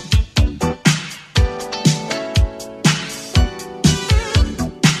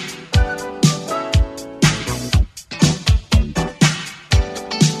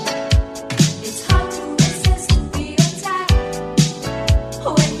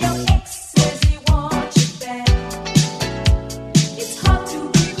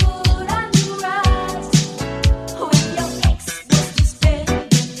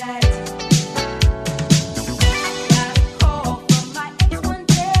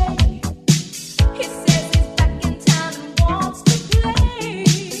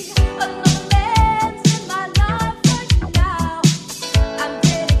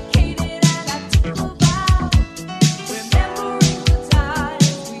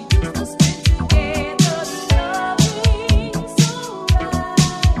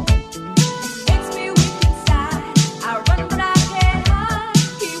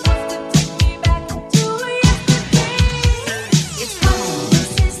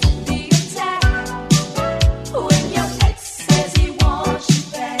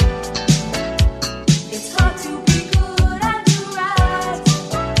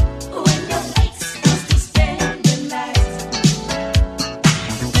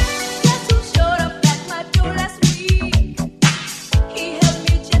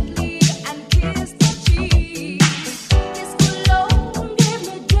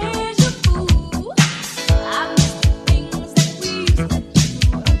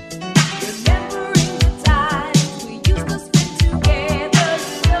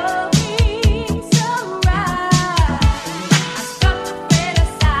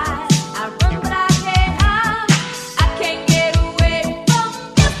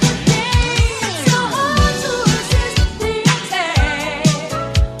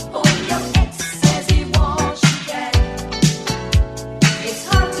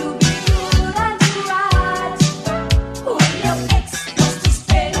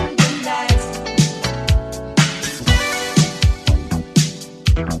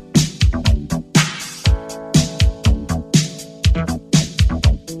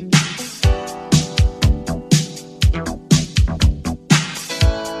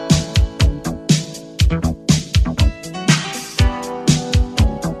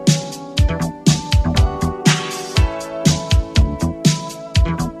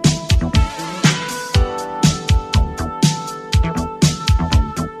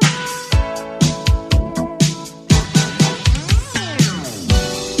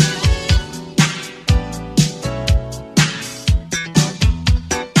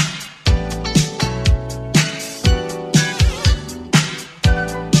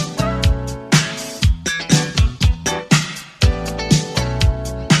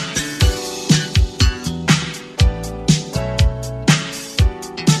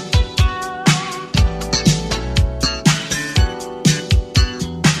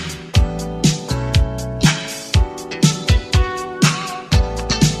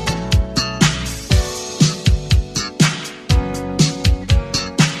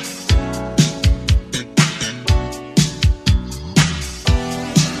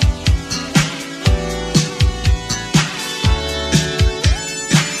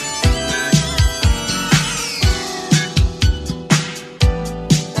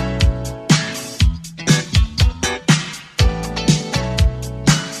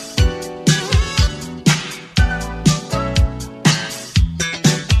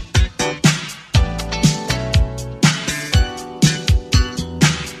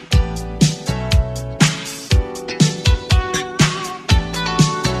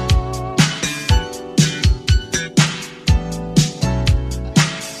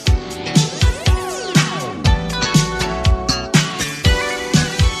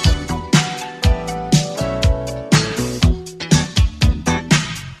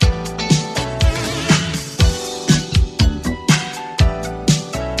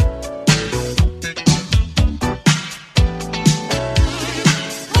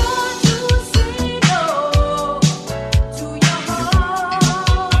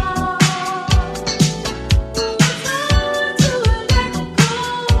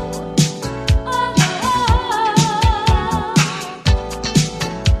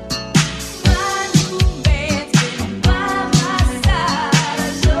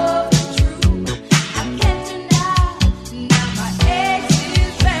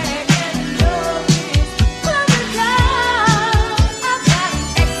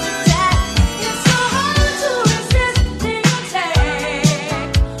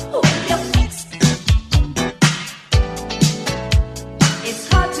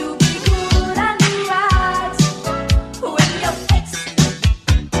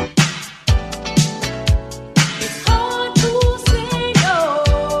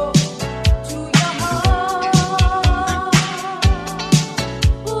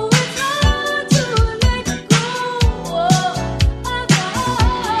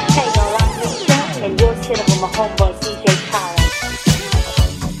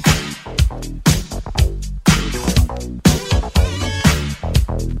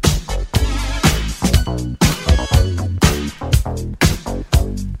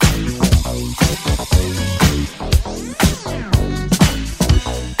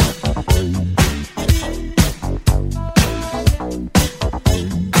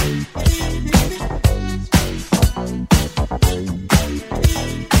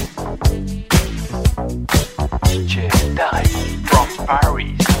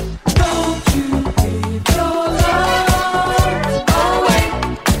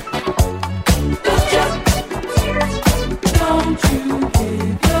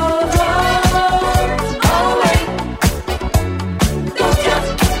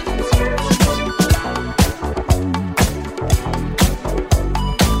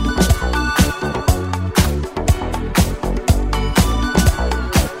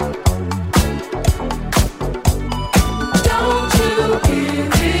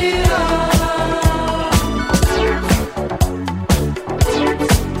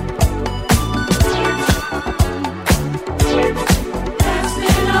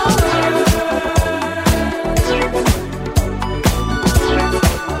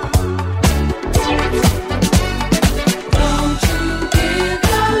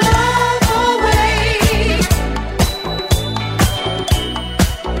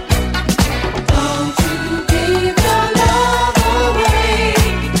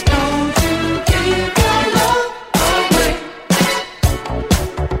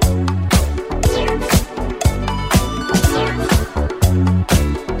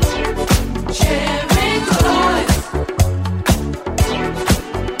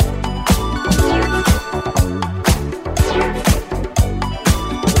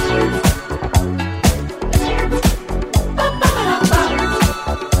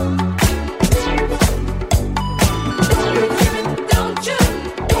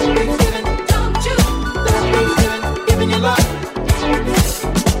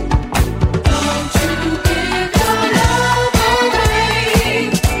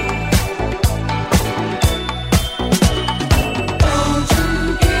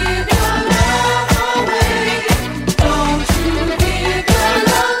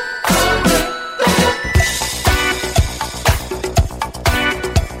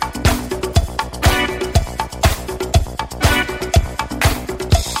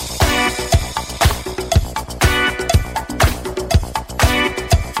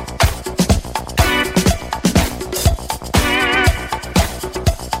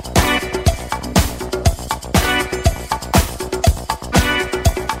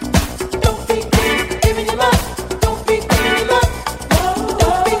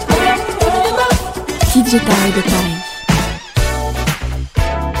 Digital The Time.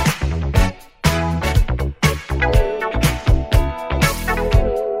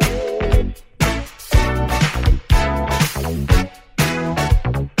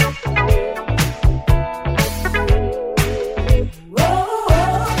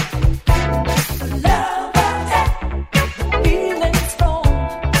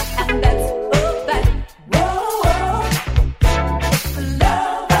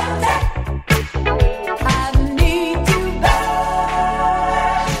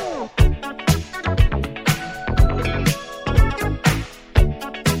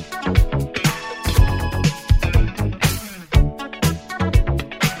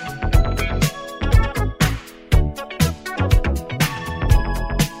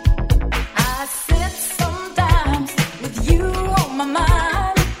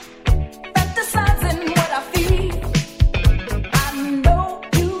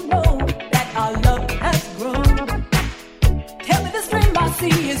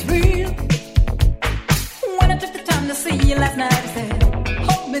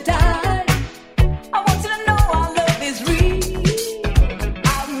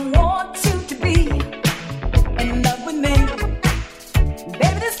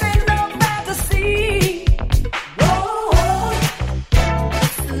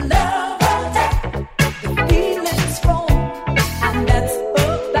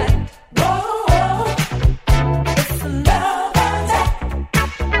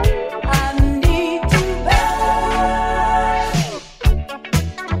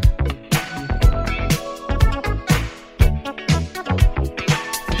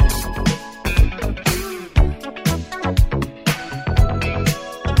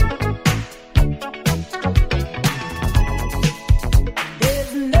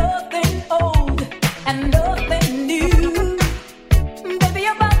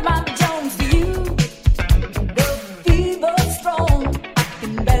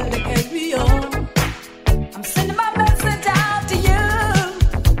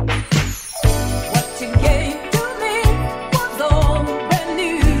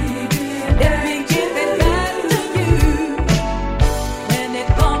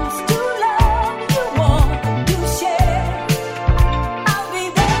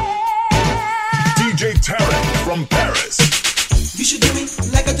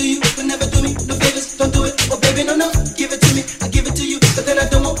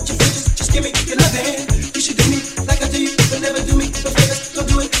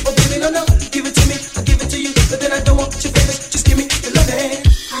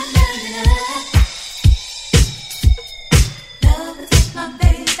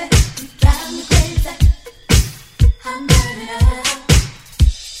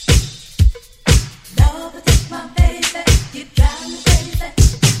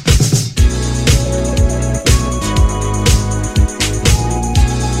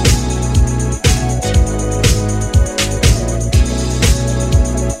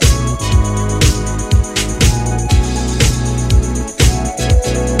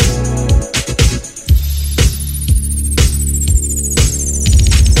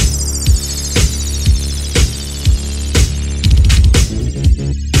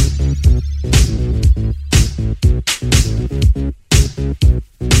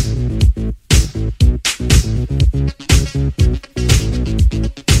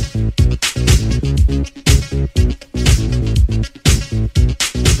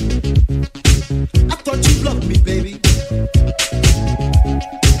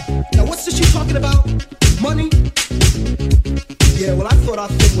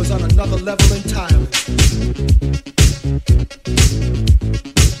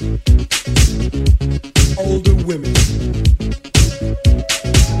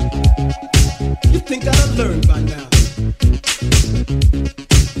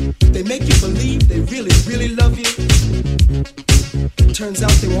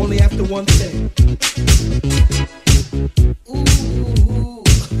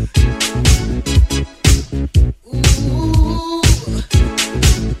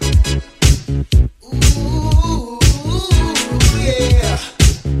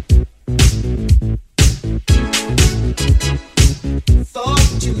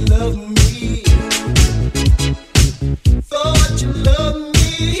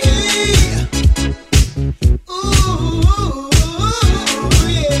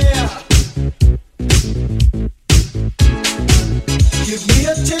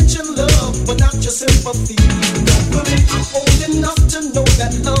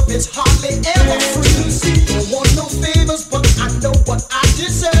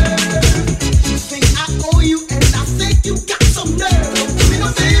 You got some nerve. Give me no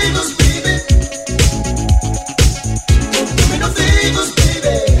favors, baby.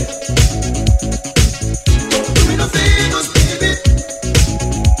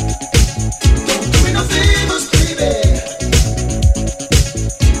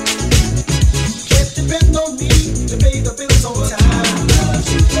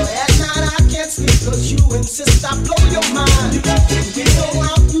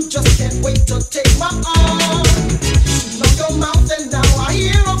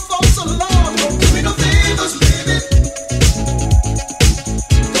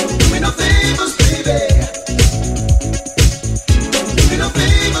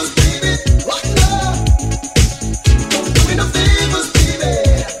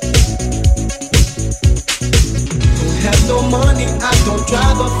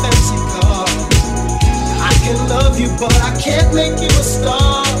 but I can't make you a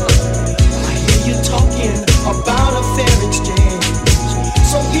star. I hear you talking about a fair exchange.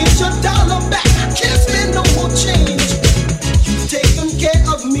 So here's your dollar back. I can't spend no more change. You've taken care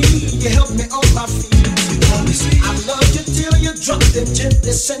of me. You helped me on my feet. I loved you till you dropped and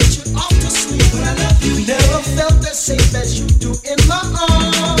gently sent you off to sleep. But I love you. Never felt as safe as you do in my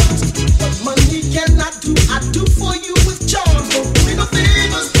arms. What money cannot do, I do for you with charms. Don't do me no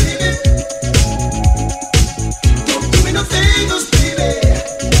favors, baby. Don't do me no favors, baby.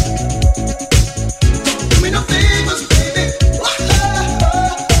 Don't do me no favors, baby.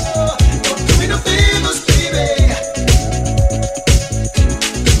 Don't do me no favors, baby.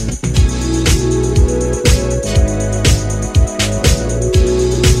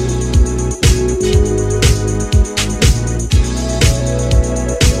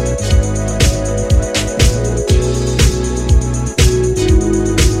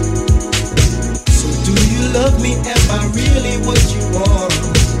 Love me, am I really what you are?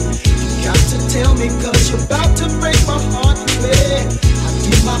 You got to tell me, cause you're about to break my heart, baby. I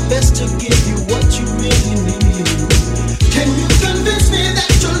do my best to give you what you really need. Can you convince me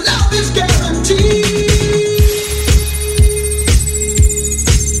that your love is guaranteed?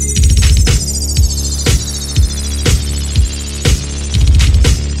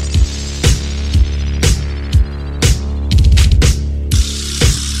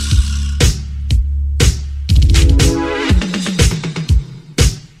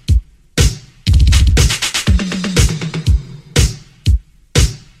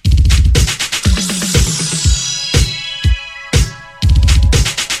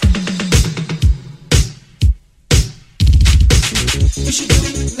 You should do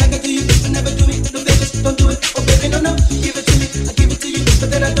me like I do you, but never do me no favors. Don't do it, oh baby, no, no. Give it to me, I give it to you,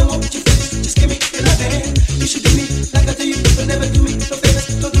 but then I don't want your face. Just give me your love hand. You should do me like I do you, but never do me no favors.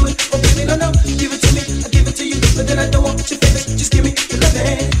 Don't do it, oh baby, no, no. Give it to me, I give it to you, but then I don't want your favors. Just give me your love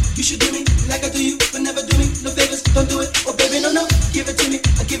hand. You should do me like I do you, but never do me no favors. Don't do it, oh baby, no, no. Give it to me,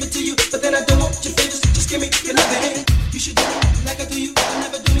 I give it to you, but then I don't want your favors. Just give me your love hand. You should do me like I do you, but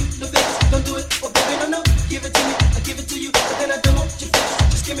never do me no favors. Don't do it, oh baby, no, no. Give it to me, I give it to you, but then I don't want your favors.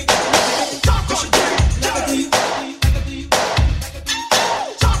 Just give me your love hand. You should do me like I do you, like I do you, like I do you.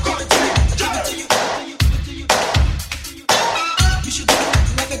 Give it to me, I give it to you, give it to you, give it to you. You should do me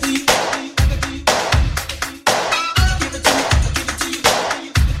like I do you, like I do you. Give it to me, I give it to you,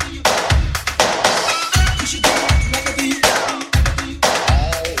 give it to you. You should do me like I do you, like I do you.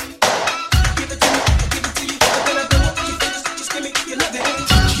 Give it to me, I give it to you, but then I don't want your favors. Just give me your love hand.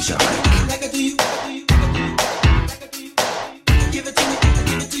 You should do me like I do you, like I do you, like I do you, like I do you. Give it to me, I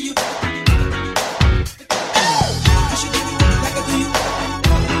give it to you. You should do me like I do you.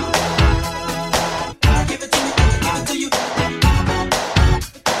 Give it to me, I give it to you.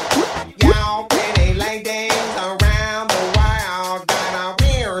 Y'all pretty ladies around the world got a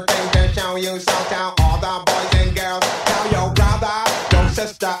weird thing to show you. So tell all the boys and girls, tell your brother, your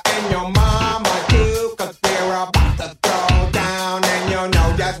sister, and your mama too, cause we're about to throw down and you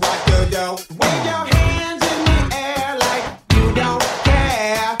know just what to do. Wave your hands in the air like you don't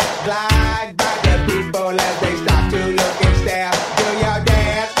care. Glide by the people as they stop to look and stare. Do your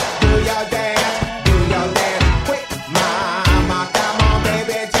dance, do your dance, do your dance. Quick, mama, come on,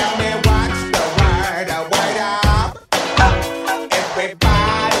 baby, tell me what's the word up.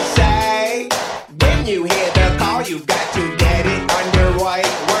 Everybody say, when you hear the call, you got to get it underway.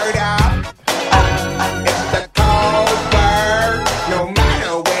 Word up.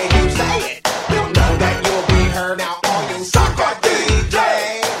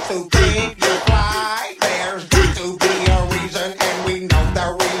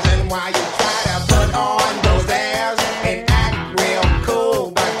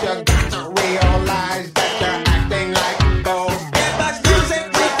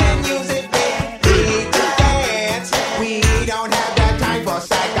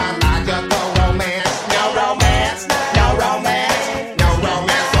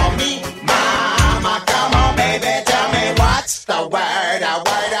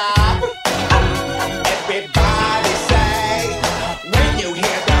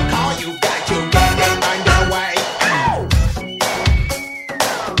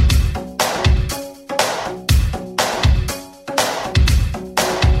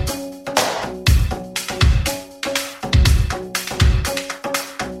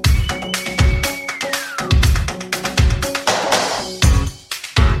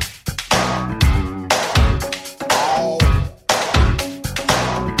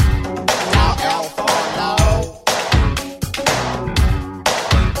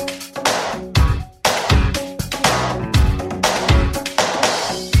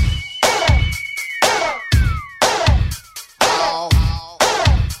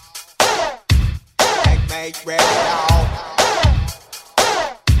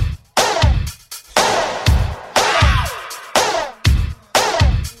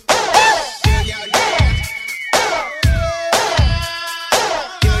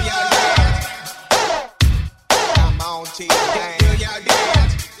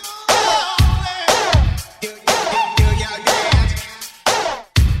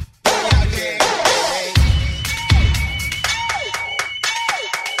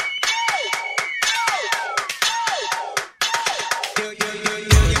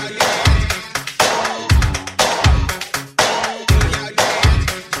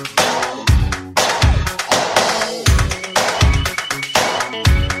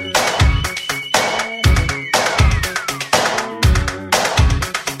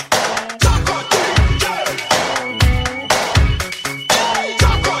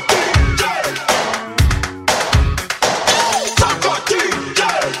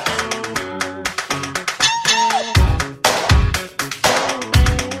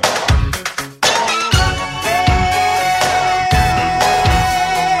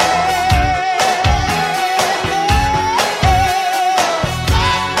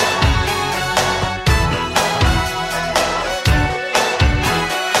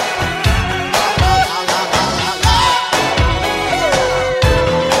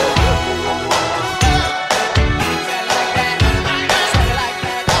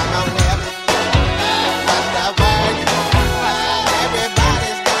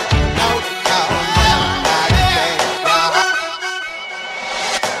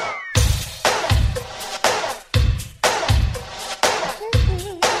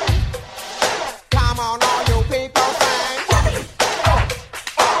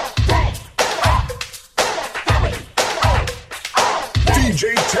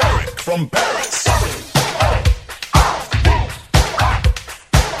 from Paris.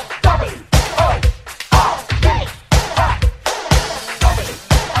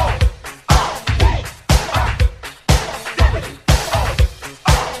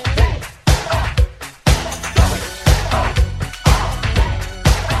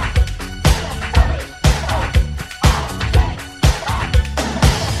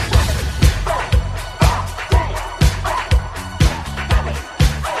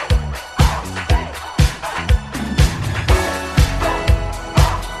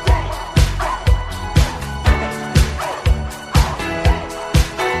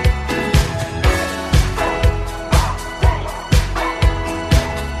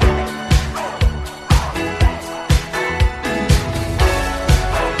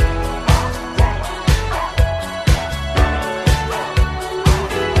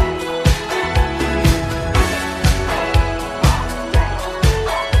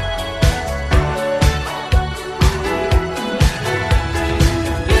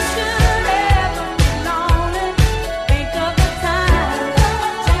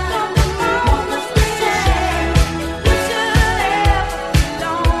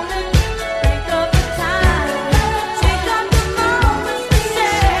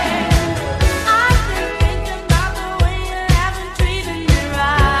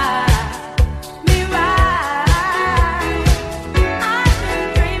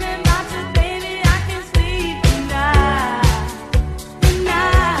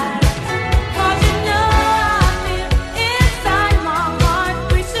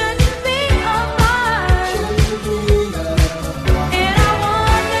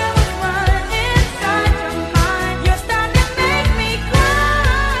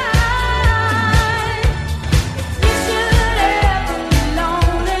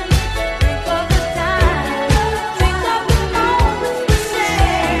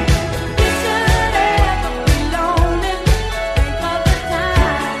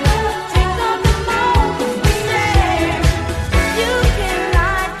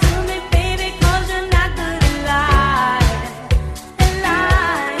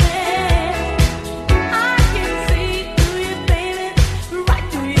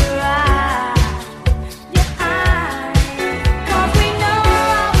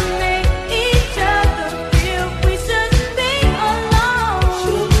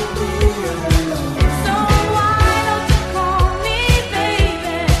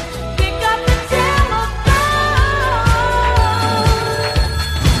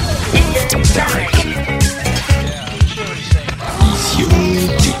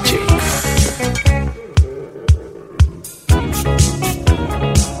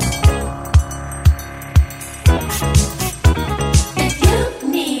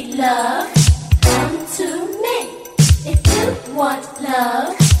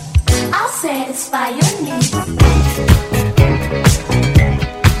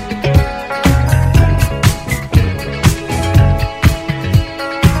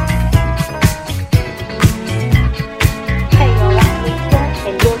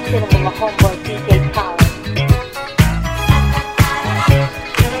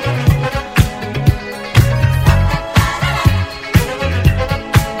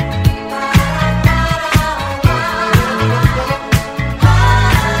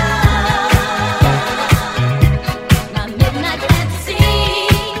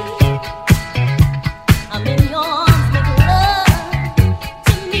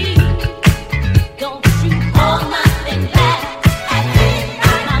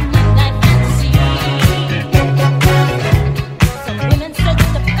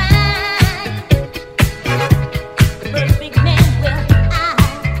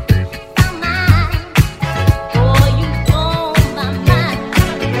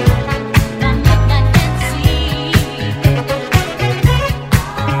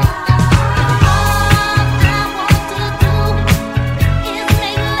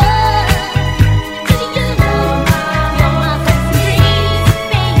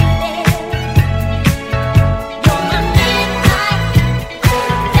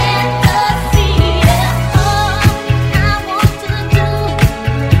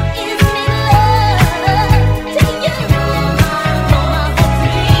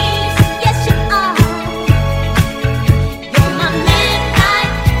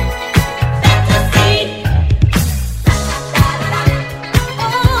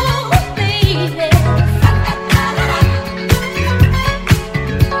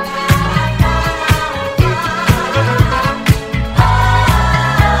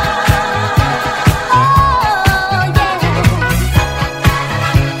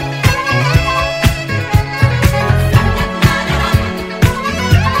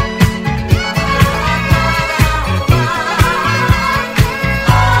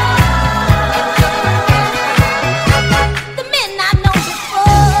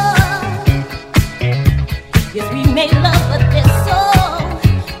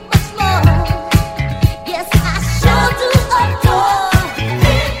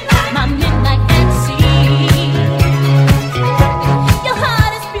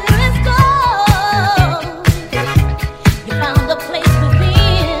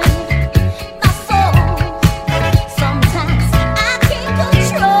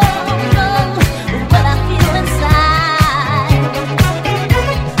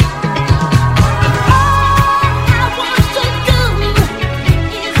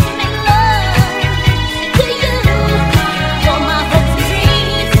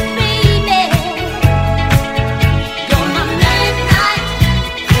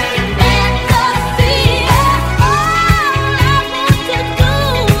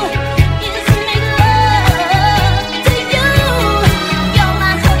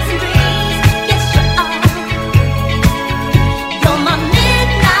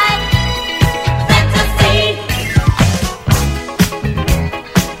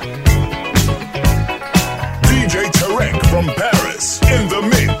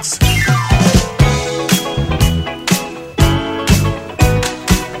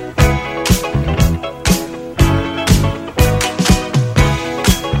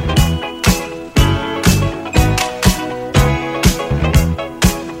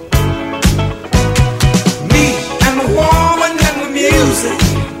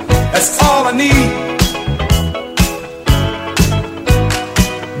 That's all I need.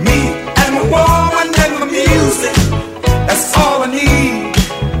 Me and my woman and my music. That's all I need.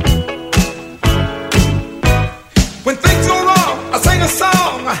 When things go wrong, I sing a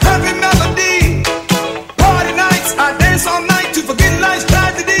song, a happy melody. Party nights, I dance all night to forget life's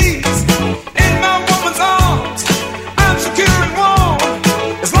tragedies. In my woman's arms, I'm secure and warm.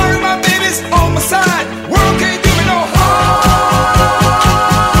 As long as my baby's on my side, world can't do me no harm.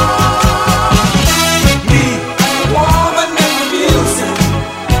 Me and the woman and the music,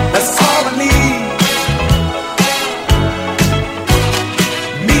 that's all I need.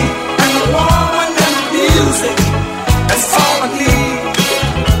 Me and the woman and the music, that's all I need.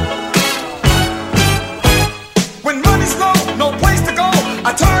 When money's low, no place to go,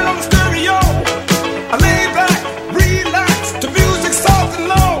 I turn on the stereo. I lay back, relax to music soft and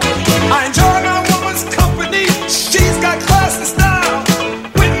low. I enjoy my woman's company, she's got class and style.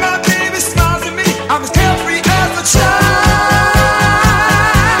 When my baby smiles at me, I'm as carefree as a child.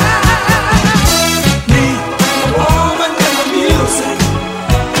 Me and the woman and the music,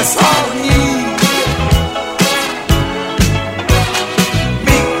 that's all I need.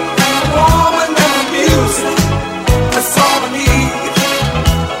 Me and the woman and the music, that's all I need.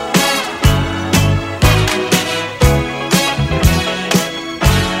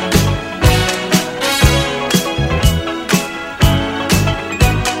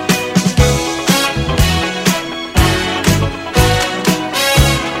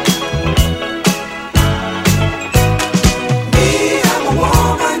 Me and the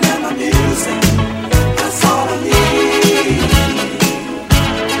woman and the music, that's all I need.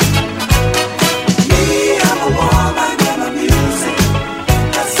 Me and the woman and the music,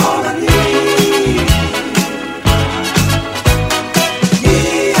 that's all I need. Me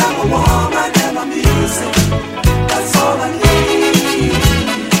and the woman and the music, that's all I need.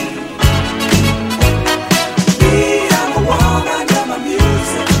 Me and the woman and the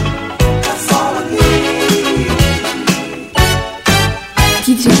music, that's all I need.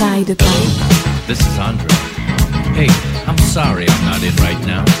 DJ Ride Time. This is Andre. Hey, I'm sorry I'm not in right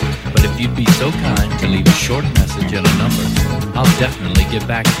now, but if you'd be so kind to leave a short message and a number, I'll definitely get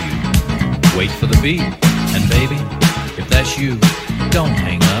back to you. Wait for the beat. And baby, if that's you, don't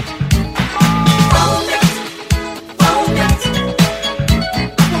hang up. Oh,